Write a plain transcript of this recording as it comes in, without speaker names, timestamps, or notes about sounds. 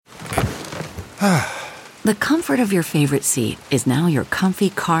The comfort of your favorite seat is now your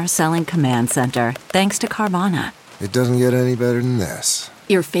comfy car selling command center, thanks to Carvana. It doesn't get any better than this.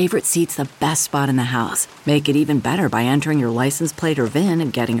 Your favorite seat's the best spot in the house. Make it even better by entering your license plate or VIN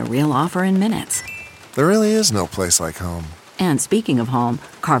and getting a real offer in minutes. There really is no place like home. And speaking of home,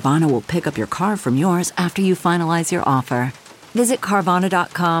 Carvana will pick up your car from yours after you finalize your offer. Visit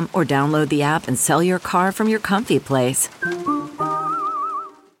Carvana.com or download the app and sell your car from your comfy place.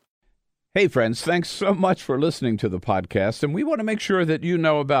 Hey, friends, thanks so much for listening to the podcast, and we want to make sure that you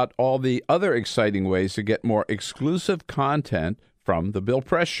know about all the other exciting ways to get more exclusive content from The Bill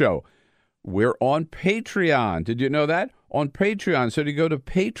Press Show. We're on Patreon. Did you know that? On Patreon. So you go to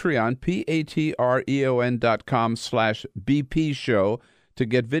Patreon, patreon.com/BP Show to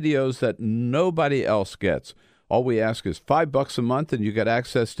get videos that nobody else gets. All we ask is $5 a month, and you get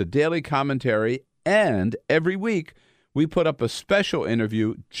access to daily commentary, and every week we put up a special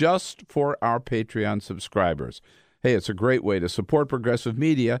interview just for our Patreon subscribers. Hey, it's a great way to support progressive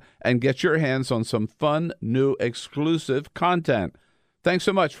media and get your hands on some fun, new, exclusive content. Thanks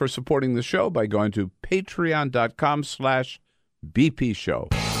so much for supporting the show by going to patreon.com/BP Show.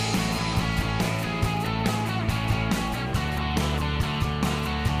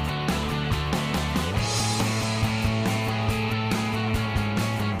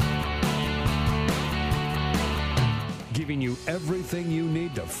 Giving you everything you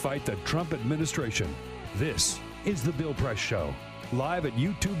need to fight the Trump administration. This is The Bill Press Show, live at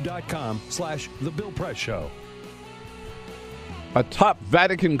youtube.com/The Bill Press Show. A top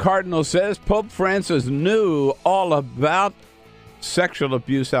Vatican cardinal says Pope Francis knew all about sexual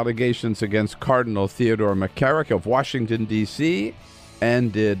abuse allegations against Cardinal Theodore McCarrick of Washington, D.C.,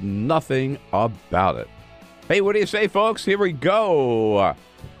 and did nothing about it. Hey, what do you say, folks? Here we go.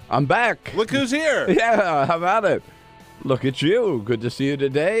 I'm back. Look who's here. Yeah, how about it? Look at you. Good to see you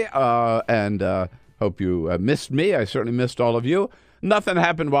today, and hope you missed me. I certainly missed all of you. Nothing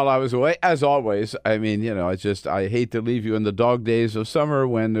happened while I was away, as always. I mean, you know, I hate to leave you in the dog days of summer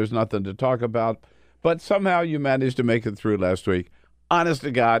when there's nothing to talk about, but somehow you managed to make it through last week. Honest to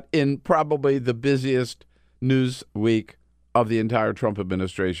God, in probably the busiest news week of the entire Trump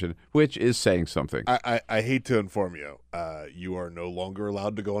administration, which is saying something. I hate to inform you, you are no longer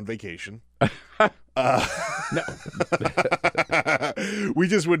allowed to go on vacation. We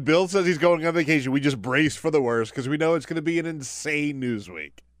just, when Bill says he's going on vacation, we just brace for the worst because we know it's going to be an insane news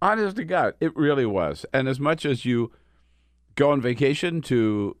week. Honest to God, it really was. And as much as you go on vacation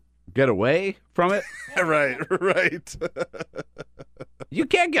to get away from it. Right. You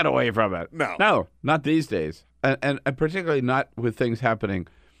can't get away from it. No, not these days. And particularly not with things happening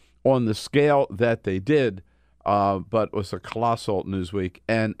on the scale that they did. But it was a colossal news week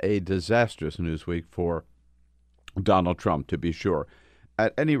and a disastrous news week for Donald Trump, to be sure.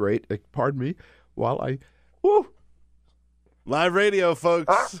 At any rate, pardon me, while I... Woo! Live radio,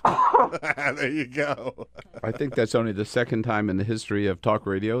 folks. There you go. I think that's only the second time in the history of talk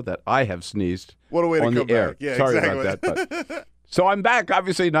radio that I have sneezed what a way on to come the air. Back. Yeah, Sorry exactly. about that. But. So I'm back,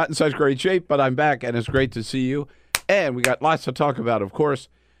 obviously not in such great shape, but I'm back, and it's great to see you. And we got lots to talk about, of course.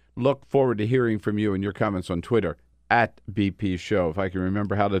 Look forward to hearing from you and your comments on Twitter, at BP Show. If I can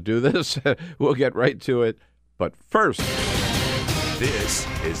remember how to do this, we'll get right to it. But first... This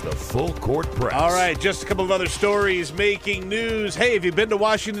is the Full Court Press. All right, just a couple of other stories making news. Hey, have you been to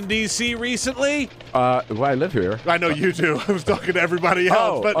Washington, D.C. recently? Well, I live here. I know you do. I was talking to everybody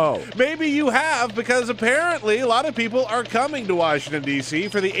else. But maybe you have, because apparently a lot of people are coming to Washington, D.C.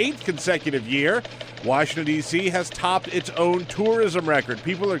 for the 8th consecutive year. Washington, D.C. has topped its own tourism record.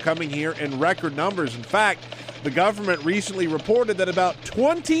 People are coming here in record numbers. In fact, the government recently reported that about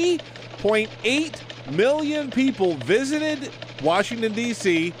 20.8 million people visited Washington,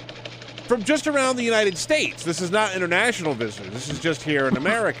 D.C. from just around the United States. This is not international visitors. This is just here in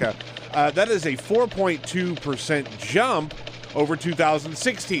America. That is a 4.2% jump over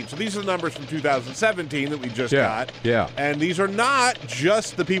 2016. So these are the numbers from 2017 that we just got. Yeah. And these are not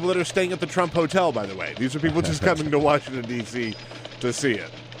just the people that are staying at the Trump Hotel, by the way. These are people just coming to Washington, D.C. to see it.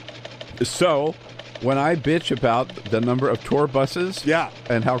 So... when I bitch about the number of tour buses,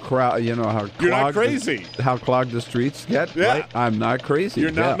 and how you're not crazy, how clogged the streets get, right? I'm not crazy. You're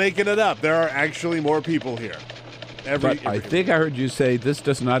not making it up. There are actually more people here. I think I heard you say this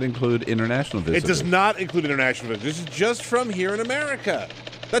does not include international visitors. It does not include international visitors. This is just from here in America.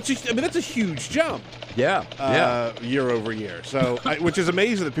 That's a huge jump. Yeah. Year over year. So, which is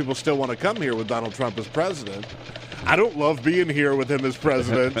amazing that people still want to come here with Donald Trump as president. I don't love being here with him as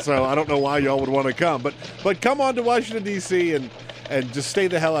president, so I don't know why y'all would want to come. But come on to Washington, D.C., and just stay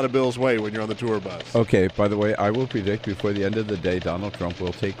the hell out of Bill's way when you're on the tour bus. Okay, by the way, I will predict before the end of the day Donald Trump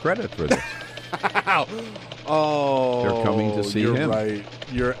will take credit for this. Oh, they're coming to see you're him. Right.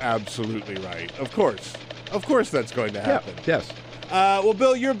 You're absolutely right. Of course that's going to happen. Yeah, yes. Well,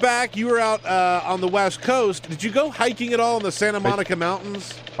 Bill, you're back. You were out on the West Coast. Did you go hiking at all in the Santa Monica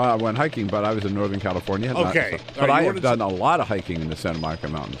Mountains? I went hiking, but I was in Northern California. Okay. But I have done a lot of hiking in the Santa Monica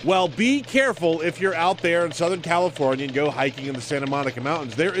Mountains. Well, be careful if you're out there in Southern California and go hiking in the Santa Monica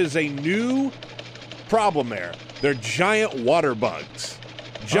Mountains. There is a new problem there. They're giant water bugs.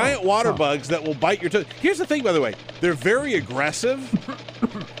 Giant water bugs that will bite your toe. Here's the thing, by the way. They're very aggressive,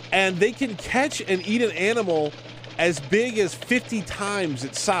 and they can catch and eat an animal as big as 50 times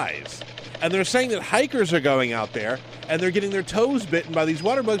its size. And they're saying that hikers are going out there, and they're getting their toes bitten by these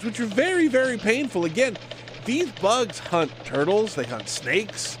water bugs, which are very, very painful. Again, these bugs hunt turtles, they hunt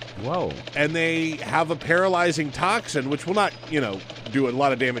snakes. Whoa. And they have a paralyzing toxin, which will not, do a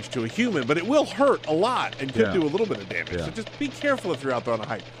lot of damage to a human, but it will hurt a lot and could do a little bit of damage. Yeah. So just be careful if you're out there on a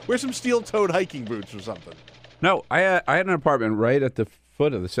hike. Wear some steel-toed hiking boots or something. No, I had an apartment right at the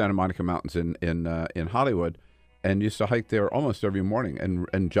foot of the Santa Monica Mountains in Hollywood, and used to hike there almost every morning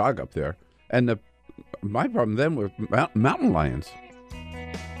and jog up there. And my problem then was mountain lions.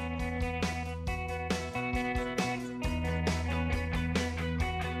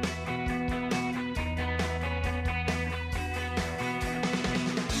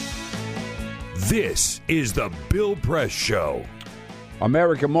 This is the Bill Press Show.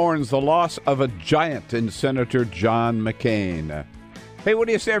 America mourns the loss of a giant in Senator John McCain. Hey, what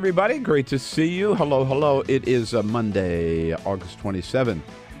do you say, everybody? Great to see you. Hello, hello. It is a Monday, August 27.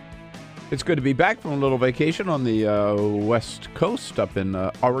 It's good to be back from a little vacation on the West Coast up in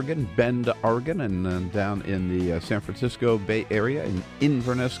Oregon, Bend, Oregon, and down in the San Francisco Bay Area in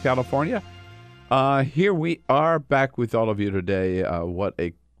Inverness, California. Here we are back with all of you today. What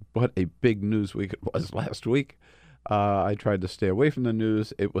a big news week it was last week. I tried to stay away from the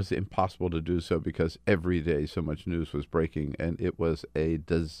news. It was impossible to do so because every day so much news was breaking, and it was a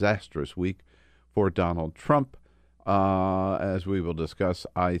disastrous week for Donald Trump. As we will discuss,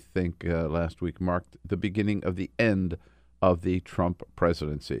 I think last week marked the beginning of the end of the Trump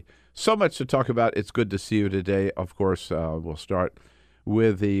presidency. So much to talk about. It's good to see you today. Of course, we'll start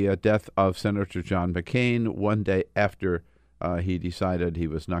with the death of Senator John McCain one day after he decided he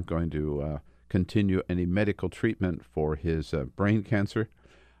was not going to continue any medical treatment for his brain cancer.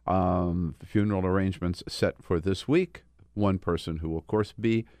 The funeral arrangements set for this week. One person who will, of course,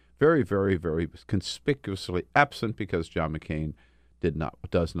 be very, very, very conspicuously absent because John McCain did not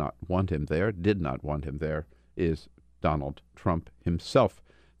want him there, is Donald Trump himself.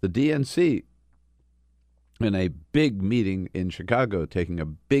 The DNC, in a big meeting in Chicago, taking a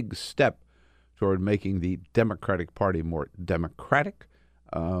big step toward making the Democratic Party more democratic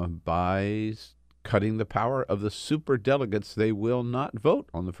by cutting the power of the superdelegates. They will not vote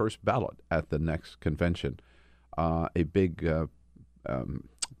on the first ballot at the next convention. A big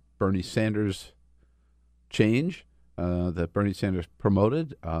Bernie Sanders change that Bernie Sanders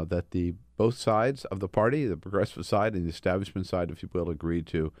promoted, that both sides of the party, the progressive side and the establishment side, if you will, agreed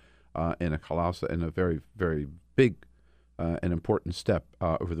to in a very, very big and important step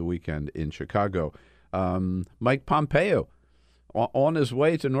over the weekend in Chicago. Mike Pompeo on his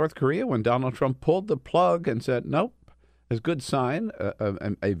way to North Korea when Donald Trump pulled the plug and said, nope, a good sign,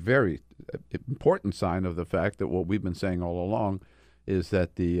 a very important sign of the fact that what we've been saying all along is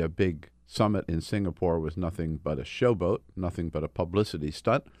that the big summit in Singapore was nothing but a showboat, nothing but a publicity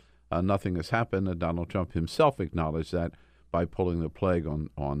stunt. Nothing has happened, and Donald Trump himself acknowledged that by pulling the plug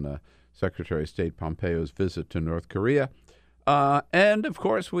on Secretary of State Pompeo's visit to North Korea. And, of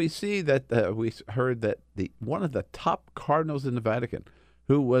course, we see that we heard that one of the top cardinals in the Vatican,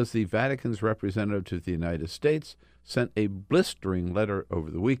 who was the Vatican's representative to the United States, sent a blistering letter over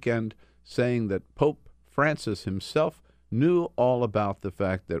the weekend saying that Pope Francis himself knew all about the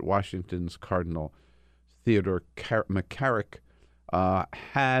fact that Washington's Cardinal Theodore McCarrick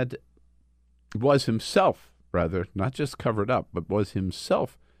was himself, not just covered up, but was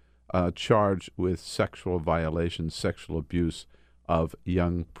himself charged with sexual violations, sexual abuse of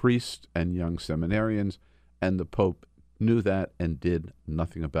young priests and young seminarians, and the Pope knew that and did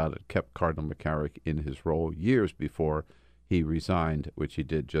nothing about it, kept Cardinal McCarrick in his role years before he resigned, which he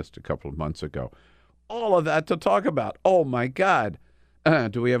did just a couple of months ago. All of that to talk about. Oh, my God.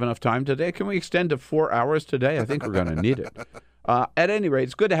 Do we have enough time today? Can we extend to 4 hours today? I think we're going to need it. At any rate,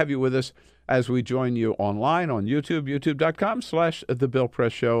 it's good to have you with us as we join you online on YouTube, youtube.com/The Bill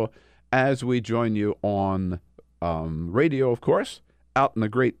Press Show, as we join you on radio, of course, out in the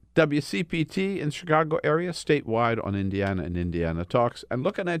great WCPT in the Chicago area, statewide on Indiana and Indiana Talks, and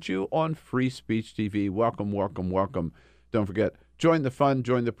looking at you on Free Speech TV. Welcome, welcome, welcome. Don't forget, Join the fun,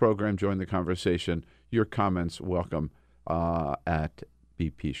 join the program, join the conversation. Your comments welcome at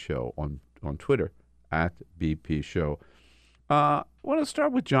BP Show on Twitter, at BP Show. I want to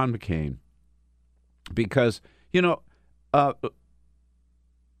start with John McCain because, when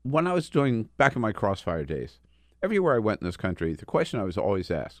I was back in my Crossfire days, everywhere I went in this country, the question I was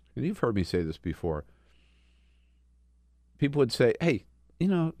always asked, and you've heard me say this before, people would say, hey,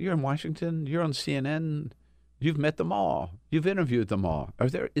 you're in Washington, you're on CNN, you've met them all, you've interviewed them all.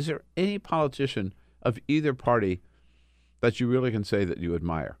 Is there any politician of either party that you really can say that you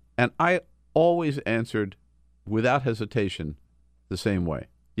admire? And I always answered without hesitation the same way.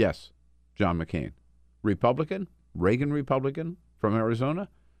 Yes, John McCain. Republican, Reagan Republican from Arizona,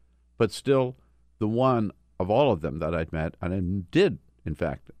 but still the one of all of them that I'd met, and I did, in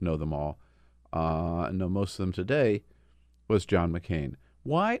fact, know them all, know most of them today, was John McCain.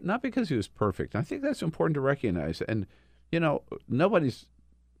 Why? Not because he was perfect. I think that's important to recognize. And, nobody's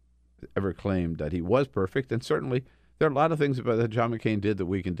ever claimed that he was perfect, and certainly there are a lot of things about that John McCain did that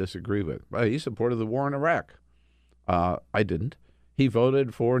we can disagree with. Well, he supported the war in Iraq. I didn't. He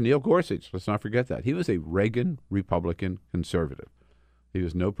voted for Neil Gorsuch. Let's not forget that. He was a Reagan Republican conservative. He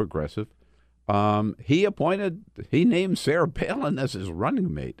was no progressive. He named Sarah Palin as his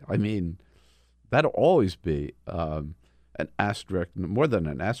running mate. I mean, that'll always be an asterisk, more than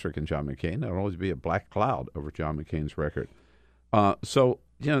an asterisk in John McCain. There'll always be a black cloud over John McCain's record. He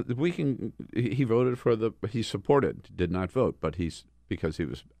voted he supported, did not vote, but because he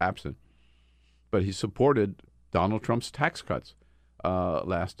was absent. But he supported Donald Trump's tax cuts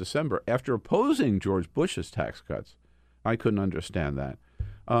last December after opposing George Bush's tax cuts. I couldn't understand that.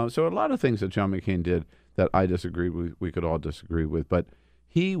 So a lot of things that John McCain did that I disagreed with, we could all disagree with, but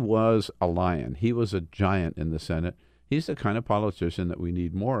he was a lion. He was a giant in the Senate. He's the kind of politician that we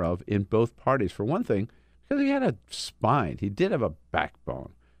need more of in both parties. For one thing, because he had a spine. He did have a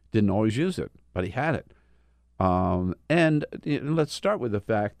backbone. Didn't always use it, but he had it. And let's start with the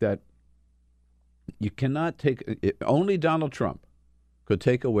fact that you cannot only Donald Trump could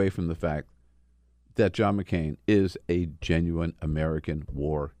take away from the fact that John McCain is a genuine American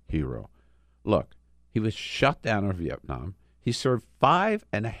war hero. Look, he was shot down in Vietnam. He served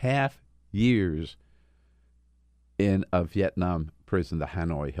 5.5 years in a Vietnam prison, the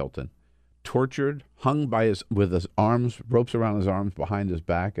Hanoi Hilton, tortured, hung with his arms, ropes around his arms behind his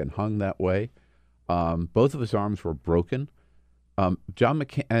back, and hung that way. Both of his arms were broken. John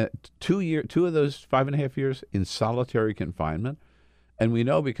McCain, 2 of those 5.5 years in solitary confinement. And we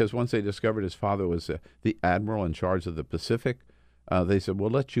know because once they discovered his father was the admiral in charge of the Pacific, they said,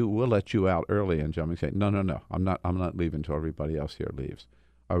 we'll let you out early. And John McCain, no, I'm not leaving until everybody else here leaves.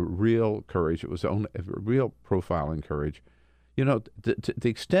 A real courage. It was only a real profiling courage. The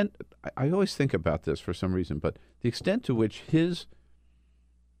extent, I always think about this for some reason, but the extent to which his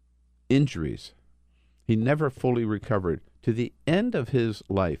injuries, he never fully recovered. To the end of his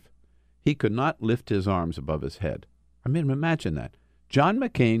life, he could not lift his arms above his head. I mean, imagine that. John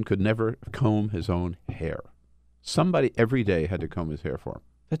McCain could never comb his own hair. Somebody every day had to comb his hair for him.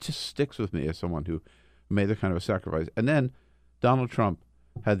 That just sticks with me as someone who made that kind of a sacrifice. And then Donald Trump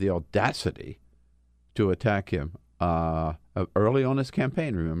had the audacity to attack him early on his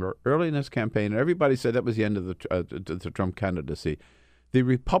campaign, remember? Early in his campaign, and everybody said that was the end of the Trump candidacy. The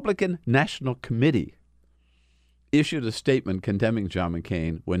Republican National Committee issued a statement condemning John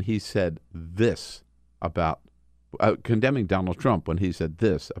McCain when he said this about condemning Donald Trump when he said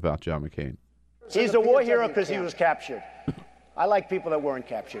this about John McCain. He's a war hero because he was captured. I like people that weren't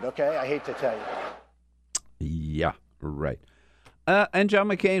captured, okay? I hate to tell you. Yeah, right. And John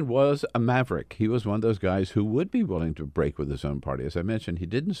McCain was a maverick. He was one of those guys who would be willing to break with his own party. As I mentioned, he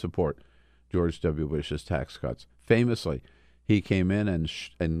didn't support George W. Bush's tax cuts. Famously, he came in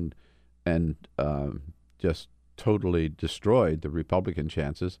and just totally destroyed the Republican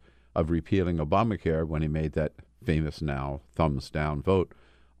chances of repealing Obamacare when he made that famous now thumbs down vote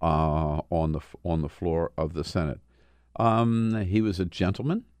on the floor of the Senate. He was a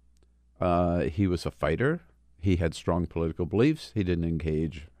gentleman. He was a fighter. He had strong political beliefs. He didn't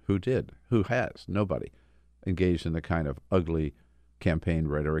engage. Who did? Who has? Nobody engaged in the kind of ugly campaign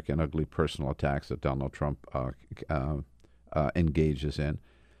rhetoric and ugly personal attacks that Donald Trump engages in.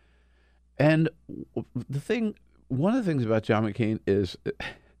 And one of the things about John McCain is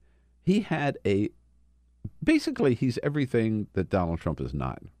he had basically he's everything that Donald Trump is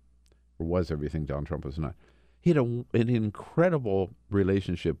not, or was everything Donald Trump was not. He had an incredible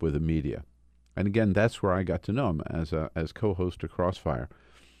relationship with the media. And again, that's where I got to know him as co-host of Crossfire.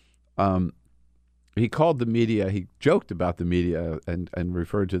 He called the media, he joked about the media and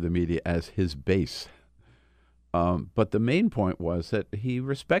referred to the media as his base. But the main point was that he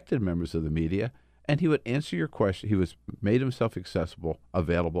respected members of the media, and he would answer your question. He made himself accessible,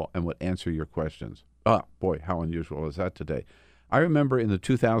 available, and would answer your questions. Oh, boy, how unusual is that today? I remember in the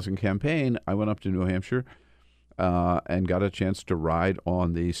 2000 campaign, I went up to New Hampshire and got a chance to ride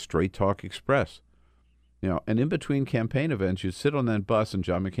on the Straight Talk Express. And in between campaign events, you'd sit on that bus, and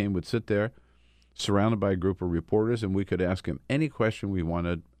John McCain would sit there surrounded by a group of reporters, and we could ask him any question we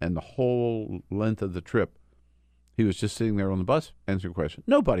wanted, and the whole length of the trip, he was just sitting there on the bus answering questions.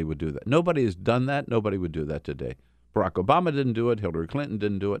 Nobody would do that. Nobody has done that. Nobody would do that today. Barack Obama didn't do it. Hillary Clinton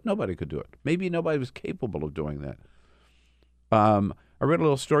didn't do it. Nobody could do it. Maybe nobody was capable of doing that. I read a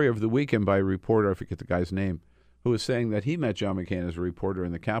little story over the weekend by a reporter, I forget the guy's name, who was saying that he met John McCain as a reporter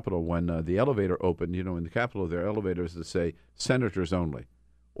in the Capitol when the elevator opened. In the Capitol, there are elevators that say senators only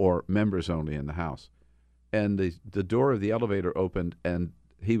or members only in the House. And the door of the elevator opened, and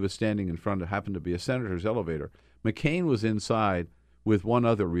he was standing in front of, happened to be a senator's elevator. McCain was inside with one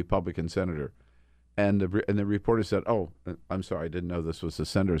other Republican senator. And the reporter said, "Oh, I'm sorry, I didn't know this was the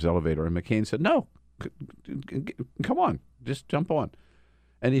senator's elevator." And McCain said, "No, come on, just jump on."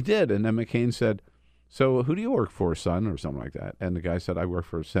 And he did. And then McCain said, "So who do you work for, son?" or something like that. And the guy said, "I work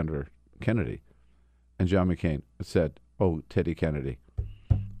for Senator Kennedy." And John McCain said, "Oh, Teddy Kennedy,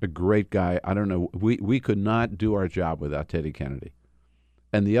 a great guy. I don't know. We could not do our job without Teddy Kennedy."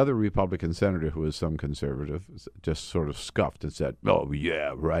 And the other Republican senator, who was some conservative, just sort of scuffed and said, "Oh,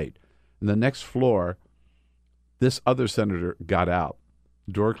 yeah, right." And the next floor, this other senator got out.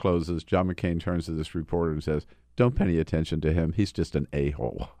 Door closes. John McCain turns to this reporter and says, "Don't pay any attention to him. He's just an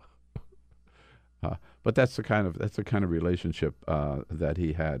a-hole." But that's the kind of relationship that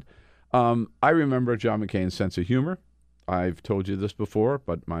he had. I remember John McCain's sense of humor. I've told you this before,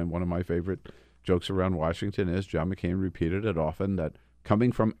 but one of my favorite jokes around Washington is John McCain repeated it often that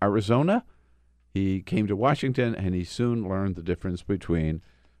coming from Arizona, he came to Washington and he soon learned the difference between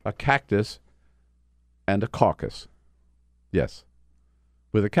a cactus and a caucus. Yes.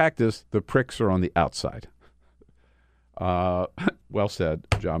 With a cactus, the pricks are on the outside. Well said,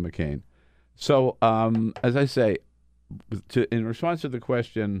 John McCain. So, as I say, in response to the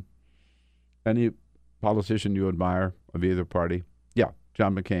question, any politician you admire of either party? Yeah,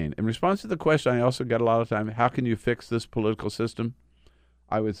 John McCain. In response to the question, I also get a lot of time, how can you fix this political system?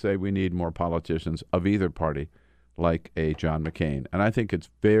 I would say we need more politicians of either party like a John McCain. And I think it's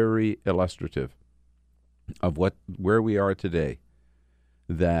very illustrative of where we are today,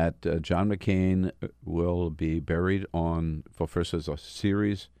 that John McCain will be buried first as a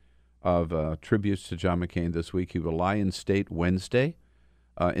series of tributes to John McCain this week. He will lie in state Wednesday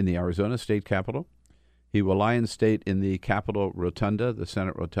in the Arizona State Capitol. He will lie in state in the Capitol Rotunda, the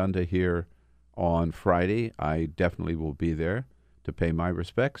Senate Rotunda here on Friday. I definitely will be there to pay my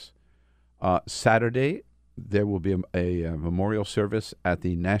respects. Saturday, there will be a memorial service at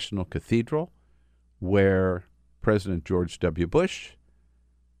the National Cathedral where President George W. Bush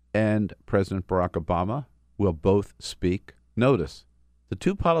and President Barack Obama will both speak. Notice, the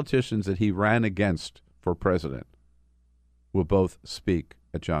two politicians that he ran against for president will both speak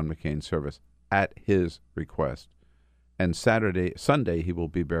at John McCain's service at his request. And Sunday, he will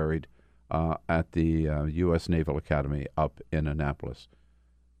be buried at the U.S. Naval Academy up in Annapolis.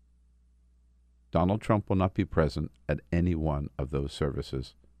 Donald Trump will not be present at any one of those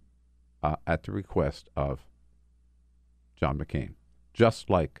services at the request of John McCain, just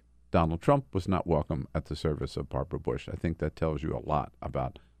like Donald Trump was not welcome at the service of Barbara Bush. I think that tells you a lot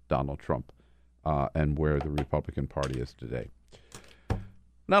about Donald Trump and where the Republican Party is today.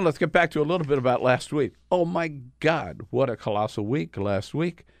 Now let's get back to a little bit about last week. Oh, my God, what a colossal week last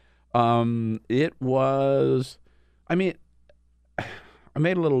week. It was, I made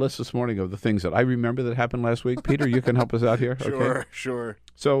a little list this morning of the things that I remember that happened last week. Peter, you can help us out here. Okay? Sure.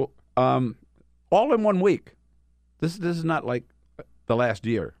 So all in 1 week. This is not like the last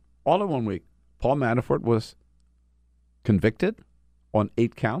year. All in 1 week. Paul Manafort was convicted on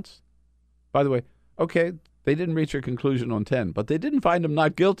 8 counts. By the way, okay, they didn't reach a conclusion on 10, but they didn't find him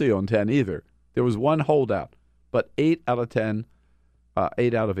not guilty on 10 either. There was one holdout, but 8 out of 10,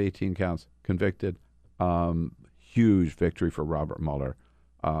 8 out of 18 counts convicted. Huge victory for Robert Mueller.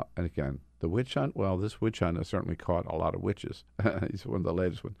 And again, the witch hunt, well, this witch hunt has certainly caught a lot of witches. He's one of the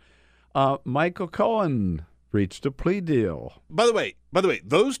latest ones. Michael Cohen reached a plea deal. By the way,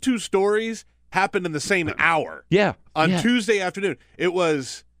 those two stories happened in the same hour. Yeah. On Tuesday afternoon. It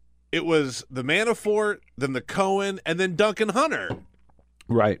was the Manafort, then the Cohen, and then Duncan Hunter.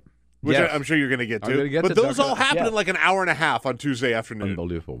 Right. Which I'm sure you're going to get to. But those all happened in like an hour and a half on Tuesday afternoon.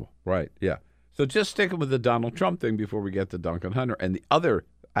 Unbelievable. Right, yeah. So just sticking with the Donald Trump thing before we get to Duncan Hunter. And the other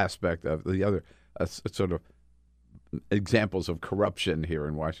aspect of the other sort of examples of corruption here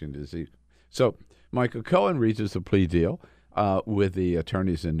in Washington, D.C. So Michael Cohen reaches a plea deal with the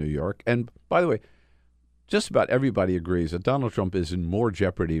attorneys in New York. And by the way, just about everybody agrees that Donald Trump is in more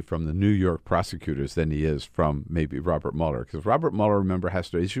jeopardy from the New York prosecutors than he is from maybe Robert Mueller. Because Robert Mueller, remember, has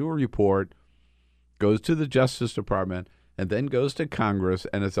to issue a report, goes to the Justice Department, and then goes to Congress,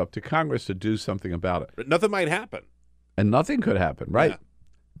 and it's up to Congress to do something about it. But nothing might happen. And nothing could happen, right? Yeah.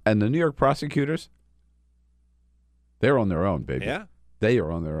 And the New York prosecutors, they're on their own, baby. Yeah. They are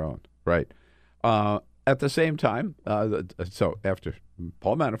on their own, right? At the same time, so after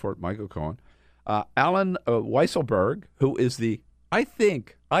Paul Manafort, Michael Cohen, Alan Weisselberg, who is I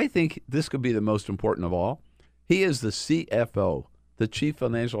think this could be the most important of all. He is the CFO, the Chief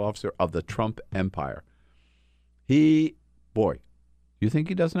Financial Officer of the Trump Empire. You think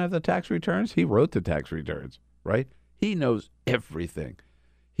he doesn't have the tax returns? He wrote the tax returns, right? He knows everything.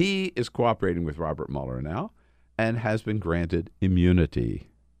 He is cooperating with Robert Mueller now and has been granted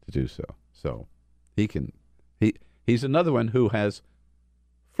immunity to do so. So he's another one who has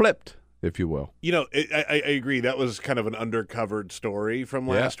flipped, if you will. You know, I agree. That was kind of an undercovered story from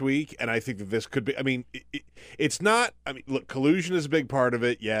last week, and I think that this could be. I mean, it's not. I mean, look, collusion is a big part of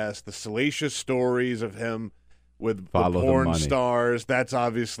it. Yes, the salacious stories of him with the porn stars. That's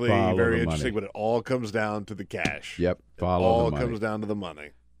obviously very interesting, but it all comes down to the cash. Yep, it all comes down to the money.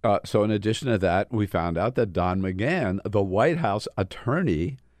 So, in addition to that, we found out that Don McGahn, the White House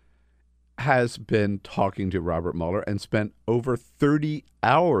attorney, has been talking to Robert Mueller and spent over 30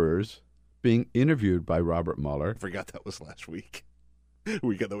 hours being interviewed by Robert Mueller. I forgot that was last week. That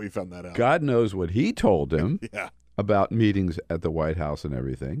we found that out. God knows what he told him yeah. about meetings at the White House and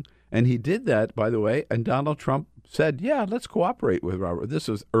everything. And he did that, by the way, and Donald Trump said, yeah, let's cooperate with Robert. This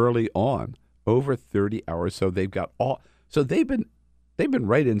was early on, over 30 hours. So they've been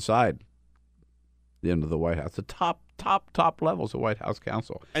right inside the end of the White House, the top levels of White House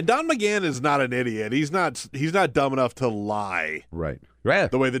counsel. And Don McGahn is not an idiot. He's not dumb enough to lie. Right.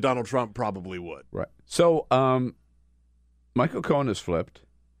 The way that Donald Trump probably would. Right. So Michael Cohen has flipped.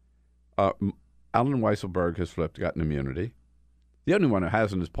 Alan Weisselberg has flipped, gotten immunity. The only one who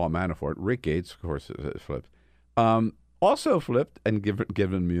hasn't is Paul Manafort. Rick Gates, of course, has flipped. Also flipped and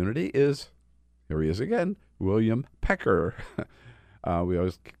given immunity is, here he is again, William Pecker. We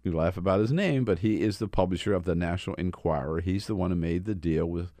always laugh about his name, but he is the publisher of the National Enquirer. He's the one who made the deal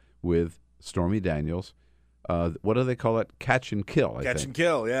with Stormy Daniels. What do they call it? Catch and kill, I think. Catch and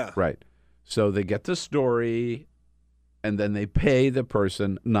kill, yeah. Right. So they get the story, and then they pay the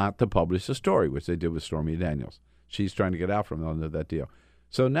person not to publish the story, which they did with Stormy Daniels. She's trying to get out from under that deal.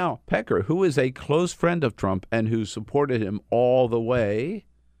 So now Pecker, who is a close friend of Trump and who supported him all the way,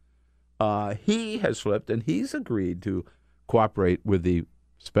 he has flipped, and he's agreed to cooperate with the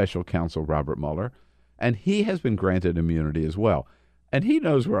special counsel Robert Mueller, and he has been granted immunity as well. And he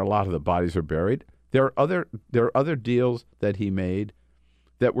knows where a lot of the bodies are buried. There are other deals that he made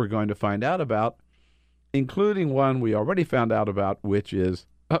that we're going to find out about, including one we already found out about, which is,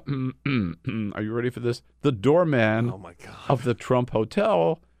 are you ready for this? The doorman of the Trump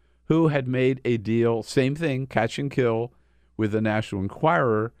Hotel, who had made a deal, same thing, catch and kill, with the National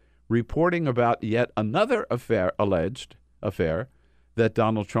Enquirer, reporting about yet another alleged affair that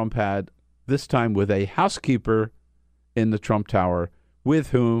Donald Trump had, this time with a housekeeper in the Trump Tower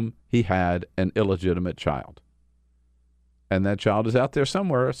with whom he had an illegitimate child. And that child is out there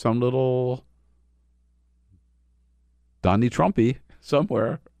somewhere, some little Donnie Trumpy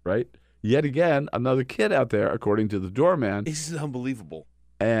somewhere, right? Yet again, another kid out there, according to the doorman. This is unbelievable.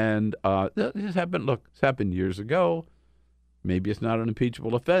 And this happened years ago. Maybe it's not an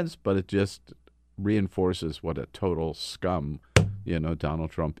impeachable offense, but it just reinforces what a total scum, Donald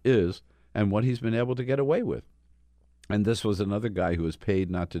Trump is and what he's been able to get away with. And this was another guy who was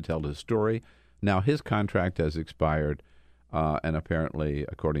paid not to tell his story. Now his contract has expired, and apparently,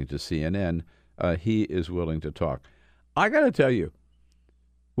 according to CNN, he is willing to talk. I got to tell you,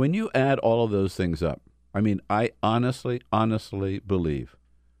 when you add all of those things up, I mean, I honestly believe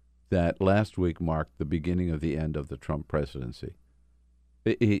that last week marked the beginning of the end of the Trump presidency.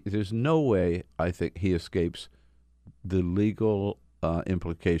 There's no way, I think, he escapes the legal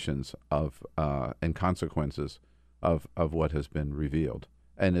implications of and consequences of what has been revealed.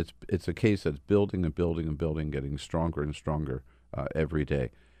 And it's a case that's building and building and building, getting stronger and stronger every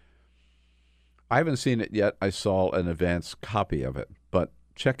day. I haven't seen it yet. I saw an advanced copy of it. But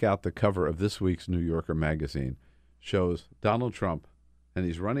check out the cover of this week's New Yorker magazine. Shows Donald Trump, and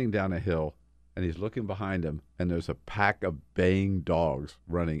he's running down a hill, and he's looking behind him, and there's a pack of baying dogs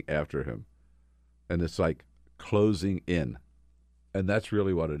running after him. And it's like closing in. And that's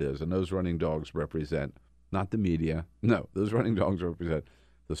really what it is. And those running dogs represent not the media. No, those running dogs represent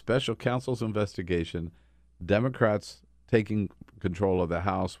the special counsel's investigation, Democrats taking control of the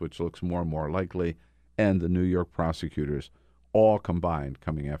House, which looks more and more likely, and the New York prosecutors all combined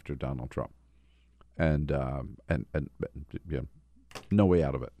coming after Donald Trump. And no way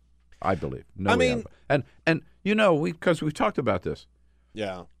out of it, I believe. No way out of it. And because we've talked about this.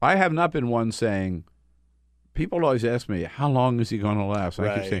 Yeah. I have not been one saying, people always ask me, how long is he going to last?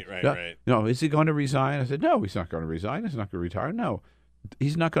 I keep saying, right. No, is he going to resign? I said, no, he's not going to resign. He's not going to retire. No,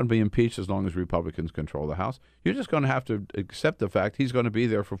 he's not going to be impeached as long as Republicans control the House. You're just going to have to accept the fact he's going to be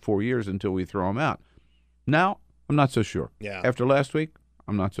there for 4 years until we throw him out. Now, I'm not so sure. Yeah. After last week,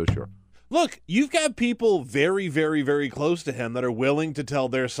 I'm not so sure. Look, you've got people very, very, very close to him that are willing to tell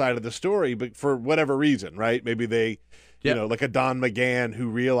their side of the story, but for whatever reason, right? Maybe they, like a Don McGahn who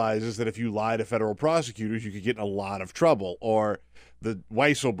realizes that if you lie to federal prosecutors, you could get in a lot of trouble. Or the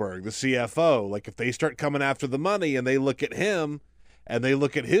Weisselberg, the CFO, like if they start coming after the money and they look at him and they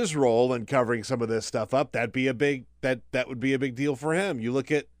look at his role in covering some of this stuff up, that would be a big deal for him. You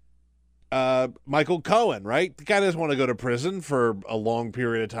look at Michael Cohen, right? The guy doesn't want to go to prison for a long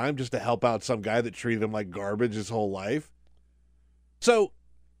period of time just to help out some guy that treated him like garbage his whole life. So,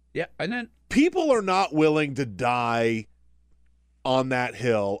 yeah, and then people are not willing to die on that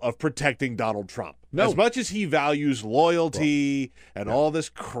hill of protecting Donald Trump. No. As much as he values loyalty and all this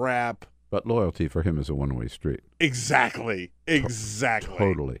crap. But loyalty for him is a one-way street. Exactly.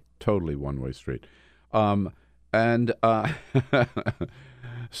 Totally one-way street.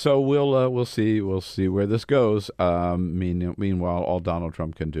 So we'll see where this goes. Meanwhile, all Donald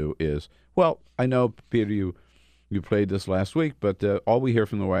Trump can do is, well, I know, Peter, you played this last week, but all we hear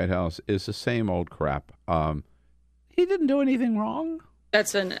from the White House is the same old crap. He didn't do anything wrong.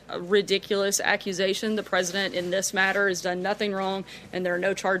 That's a ridiculous accusation. The president in this matter has done nothing wrong, and there are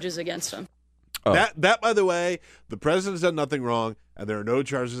no charges against him. Oh. That, by the way, the president's done nothing wrong, and there are no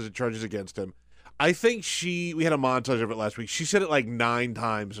charges against him. I think we had a montage of it last week. She said it like 9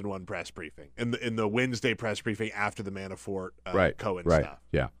 times in one press briefing, in the Wednesday press briefing after the Manafort Cohen stuff.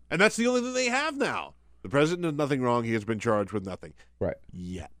 Yeah. And that's the only thing they have now. The president did nothing wrong. He has been charged with nothing. Right.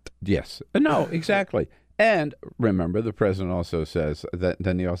 Yet. Yes. No, exactly. And remember, the president also says that,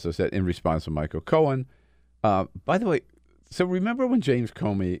 then he also said in response to Michael Cohen, by the way, so remember when James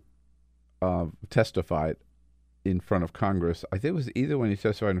Comey testified in front of Congress, I think it was either when he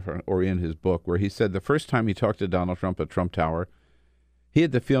testified in front or in his book, where he said the first time he talked to Donald Trump at Trump Tower, he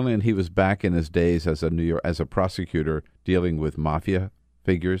had the feeling he was back in his days as a prosecutor dealing with mafia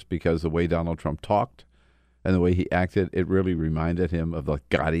figures, because the way Donald Trump talked and the way he acted, it really reminded him of the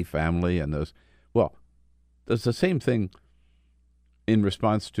Gotti family and those. Well, there's the same thing in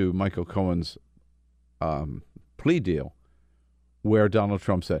response to Michael Cohen's plea deal, where Donald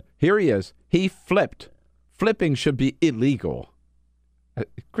Trump said, here he is, he flipped. Flipping should be illegal.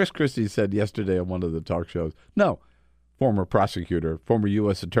 Chris Christie said yesterday on one of the talk shows, no, former prosecutor, former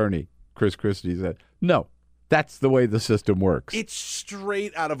U.S. attorney, Chris Christie said, no, that's the way the system works. It's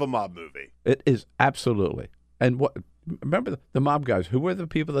straight out of a mob movie. It is, absolutely. And remember the mob guys, who were the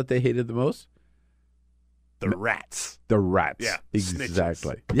people that they hated the most? The rats. The rats. Yeah.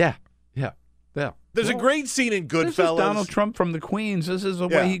 Exactly. Snitches. Yeah. There's a great scene in Goodfellas. This is Donald Trump from the Queens. This is the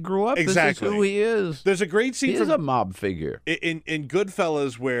way he grew up. Exactly. This is who he is. There's a great scene. He is a mob figure. In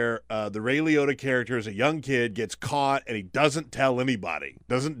Goodfellas where the Ray Liotta character is a young kid, gets caught, and he doesn't tell anybody.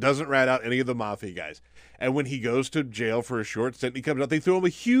 Doesn't rat out any of the mafia guys. And when he goes to jail for a short stint, he comes out, they throw him a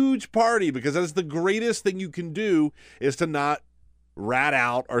huge party, because that's the greatest thing you can do, is to not rat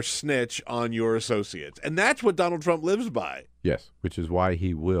out or snitch on your associates. And that's what Donald Trump lives by. Yes, which is why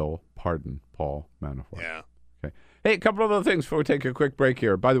he will pardon Paul Manafort. Yeah. Okay. Hey, a couple of other things before we take a quick break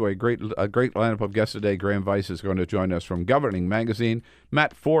here. By the way, great lineup of guests today. Graham Weiss is going to join us from Governing Magazine,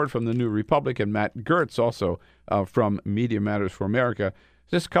 Matt Ford from the New Republic, and Matt Gertz also from Media Matters for America.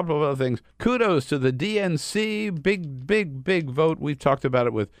 Just a couple of other things. Kudos to the DNC. Big vote. We've talked about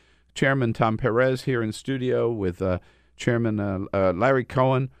it with Chairman Tom Perez here in studio, with Chairman Larry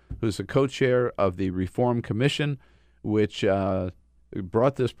Cohen, who's the co-chair of the Reform Commission, which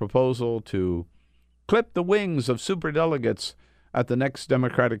brought this proposal to clip the wings of superdelegates at the next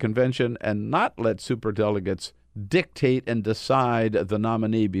Democratic convention and not let superdelegates dictate and decide the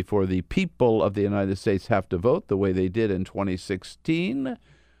nominee before the people of the United States have to vote, the way they did in 2016.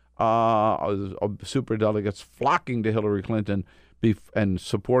 Superdelegates flocking to Hillary Clinton and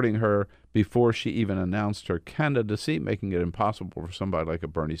supporting her before she even announced her candidacy, making it impossible for somebody like a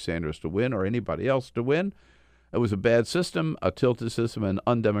Bernie Sanders to win or anybody else to win. It was a bad system, a tilted system, an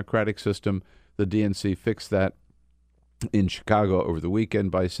undemocratic system. The DNC fixed that in Chicago over the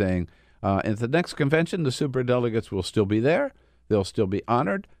weekend by saying At the next convention, the superdelegates will still be there. They'll still be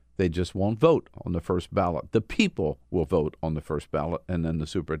honored. They just won't vote on the first ballot. The people will vote on the first ballot, and then the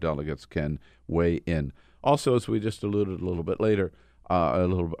superdelegates can weigh in. Also, as we just alluded a little bit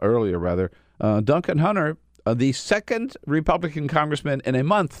earlier, Duncan Hunter, the second Republican congressman in a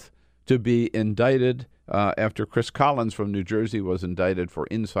month to be indicted after Chris Collins from New Jersey was indicted for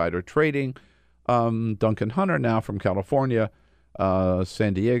insider trading. Duncan Hunter, now from California,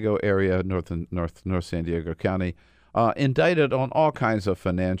 San Diego area, North San Diego County, indicted on all kinds of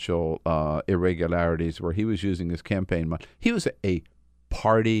financial irregularities where he was using his campaign money. He was a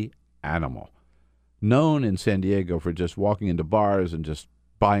party animal, known in San Diego for just walking into bars and just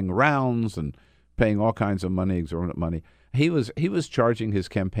buying rounds and paying all kinds of money, exorbitant money. He was charging his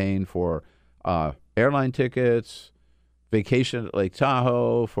campaign for airline tickets, vacation at Lake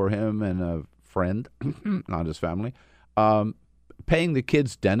Tahoe for him and a friend, not his family, paying the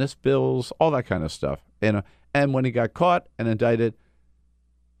kids' dentist bills, all that kind of stuff. And when he got caught and indicted,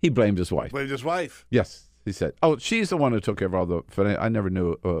 he blamed his wife. Blamed his wife. Yes, he said. Oh, she's the one who took care of all the finance. I never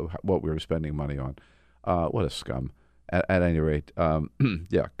knew what we were spending money on. What a scum. At any rate,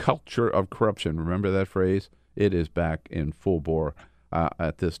 yeah, culture of corruption. Remember that phrase? It is back in full bore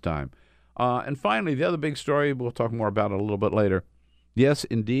at this time. And finally, the other big story, we'll talk more about it a little bit later. Yes,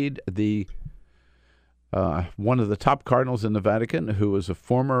 indeed, the one of the top cardinals in the Vatican, who was a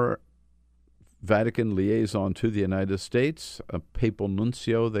former Vatican liaison to the United States, a papal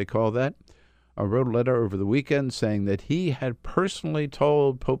nuncio, they call that, wrote a letter over the weekend saying that he had personally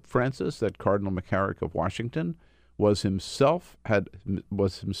told Pope Francis that Cardinal McCarrick of Washington had himself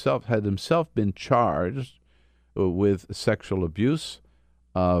been charged with sexual abuse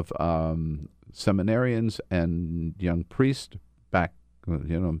of seminarians and young priests back,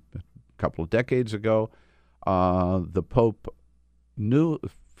 a couple of decades ago. The Pope knew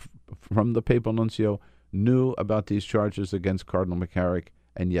from the papal nuncio, knew about these charges against Cardinal McCarrick,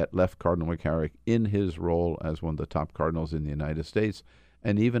 and yet left Cardinal McCarrick in his role as one of the top cardinals in the United States,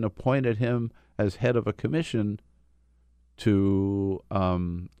 and even appointed him as head of a commission to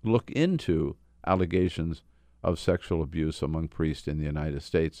look into allegations of sexual abuse among priests in the United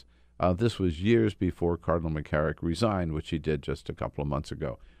States. This was years before Cardinal McCarrick resigned, which he did just a couple of months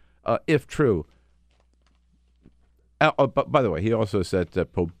ago. If true, but by the way, he also said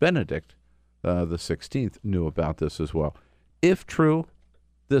that Pope Benedict the 16th knew about this as well. If true,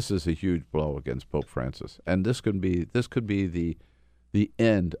 this is a huge blow against Pope Francis, and this could be the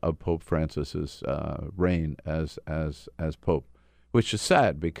end of Pope Francis's reign as Pope, which is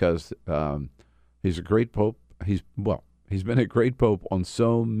sad because he's a great Pope. He's been a great Pope on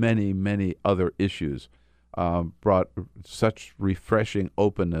so many other issues. Brought such refreshing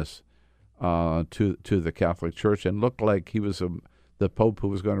openness to the Catholic Church, and looked like he was the Pope who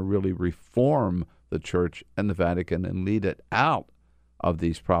was going to really reform the Church and the Vatican and lead it out of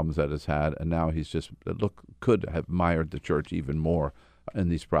these problems that it's had. And now he's just could have mired the Church even more in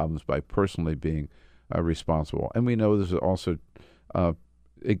these problems by personally being responsible. And we know this is also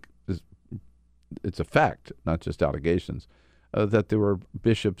it's a fact, not just allegations, that there were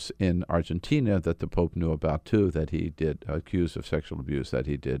bishops in Argentina that the Pope knew about too, that he did accused of sexual abuse, that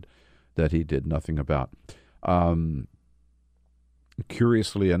he did nothing about.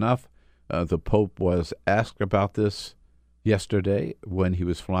 Curiously enough, the Pope was asked about this yesterday when he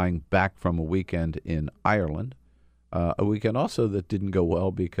was flying back from a weekend in Ireland, a weekend also that didn't go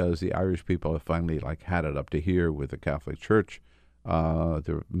well because the Irish people have finally had it up to here with the Catholic Church. There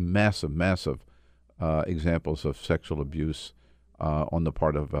are massive examples of sexual abuse on the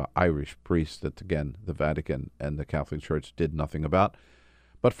part of Irish priests that, again, the Vatican and the Catholic Church did nothing about.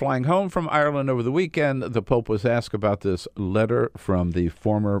 But flying home from Ireland over the weekend, the Pope was asked about this letter from the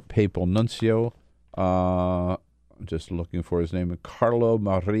former papal nuncio, just looking for his name, Carlo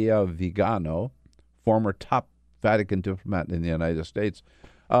Maria Vigano, former top Vatican diplomat in the United States.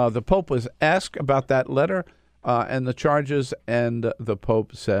 The Pope was asked about that letter and the charges, and the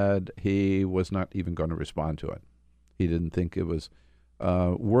Pope said he was not even going to respond to it. He didn't think it was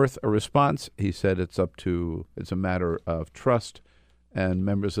worth a response. He said it's a matter of trust, and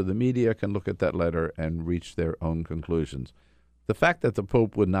members of the media can look at that letter and reach their own conclusions. The fact that the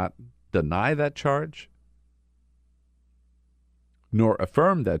Pope would not deny that charge, nor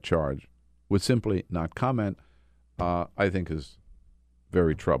affirm that charge, would simply not comment, I think is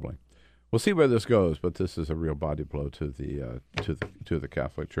very troubling. We'll see where this goes, but this is a real body blow to the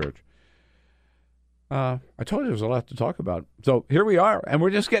Catholic Church. I told you there was a lot to talk about. So here we are, and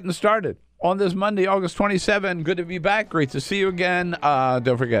we're just getting started on this Monday, August 27. Good to be back. Great to see you again.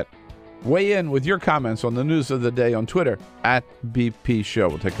 Don't forget, Weigh in with your comments on the news of the day on Twitter at BP Show.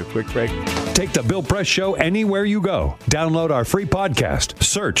 We'll take a quick break. Take the Bill Press Show anywhere you go. Download our free podcast.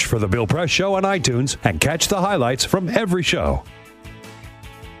 Search for the Bill Press Show on iTunes and catch the highlights from every show.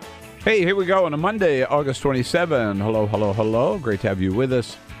 Hey, here we go on a Monday, August 27. Hello, hello, hello. Great to have you with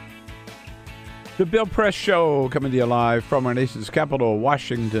us. The Bill Press Show coming to you live from our nation's capital,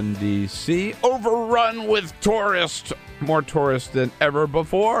 Washington, D.C. Overrun with tourists. More tourists than ever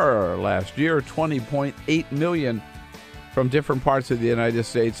before. Last year, 20.8 million from different parts of the United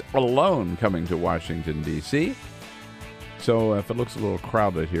States alone coming to Washington, D.C. So if it looks a little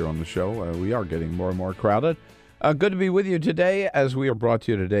crowded here on the show, we are getting more and more crowded. Good to be with you today, as we are brought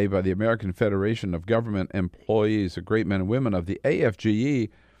to you today by the American Federation of Government Employees, the great men and women of the AFGE,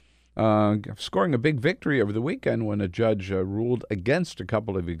 scoring a big victory over the weekend when a judge ruled against a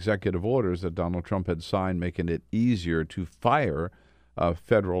couple of executive orders that Donald Trump had signed, making it easier to fire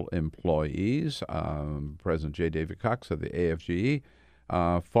federal employees. President J. David Cox of the AFGE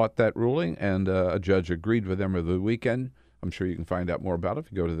fought that ruling, and a judge agreed with them over the weekend. I'm sure you can find out more about it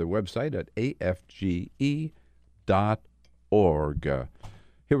if you go to their website at afge.org.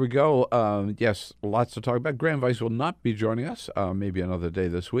 Here we go. Yes, lots to talk about. Graham Weiss will not be joining us, maybe another day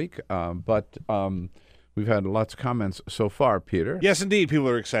this week, but we've had lots of comments so far, Peter. Yes, indeed. People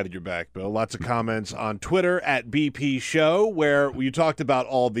are excited you're back, Bill. Lots of comments on Twitter at BP Show, where you talked about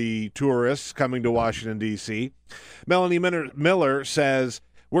all the tourists coming to Washington, D.C. Melanie Miller says,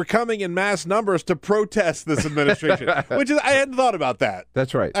 we're coming in mass numbers to protest this administration, which is, I hadn't thought about that.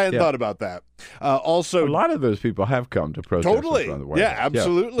 That's right. I hadn't thought about that. Also, a lot of those people have come to protest. Totally. Yeah,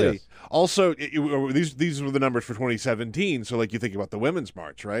 absolutely. Yes. Also, these were the numbers for 2017. So, like, you think about the Women's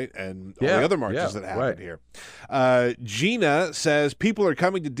March, right? And all the other marches that happened here. Gina says people are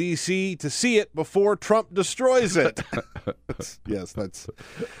coming to D.C. to see it before Trump destroys it. Yes, that's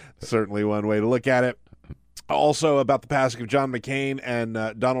certainly one way to look at it. Also about the passing of John McCain and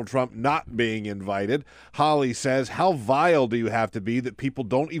Donald Trump not being invited. Holly says, how vile do you have to be that people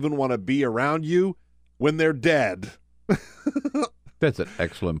don't even want to be around you when they're dead? That's an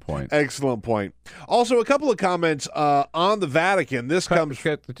excellent point. Excellent point. Also, a couple of comments on the Vatican. This comes...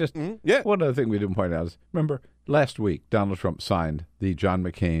 Just one other thing we didn't point out is, remember, last week, Donald Trump signed the John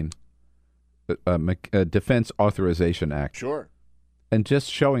McCain Defense Authorization Act. Sure. And just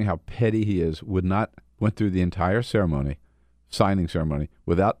showing how petty he is, went through the entire signing ceremony,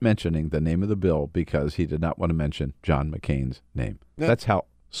 without mentioning the name of the bill because he did not want to mention John McCain's name. Yeah. That's how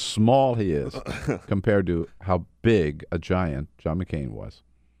small he is compared to how big a giant John McCain was.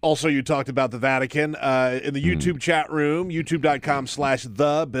 Also, you talked about the Vatican in the YouTube chat room,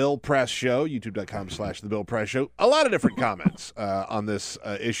 youtube.com/The Bill Press Show, youtube.com/The Bill Press Show. A lot of different comments on this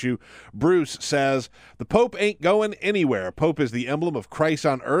issue. Bruce says, the Pope ain't going anywhere. Pope is the emblem of Christ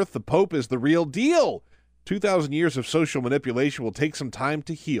on earth. The Pope is the real deal. 2,000 years of social manipulation will take some time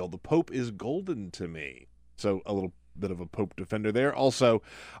to heal. The Pope is golden to me. So a little bit of a Pope defender there. Also,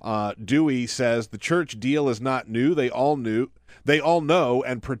 Dewey says the church deal is not new. They all know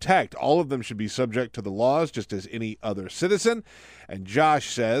and protect. All of them should be subject to the laws just as any other citizen. And Josh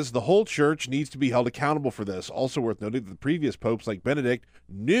says the whole church needs to be held accountable for this. Also worth noting that the previous popes like Benedict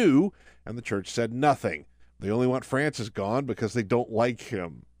knew and the church said nothing. They only want Francis gone because they don't like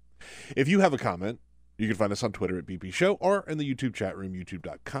him. If you have a comment, you can find us on Twitter at BP Show or in the YouTube chat room,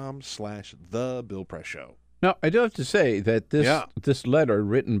 youtube.com/The Bill Press Show. Now, I do have to say that this letter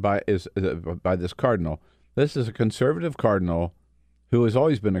written by this cardinal, this is a conservative cardinal who has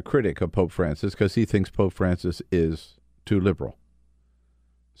always been a critic of Pope Francis because he thinks Pope Francis is too liberal.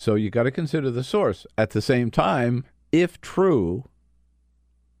 So you got to consider the source. At the same time, if true,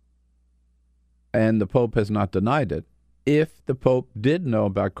 and the Pope has not denied it, if the Pope did know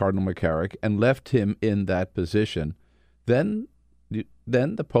about Cardinal McCarrick and left him in that position, then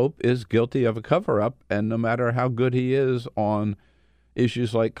the Pope is guilty of a cover-up, and no matter how good he is on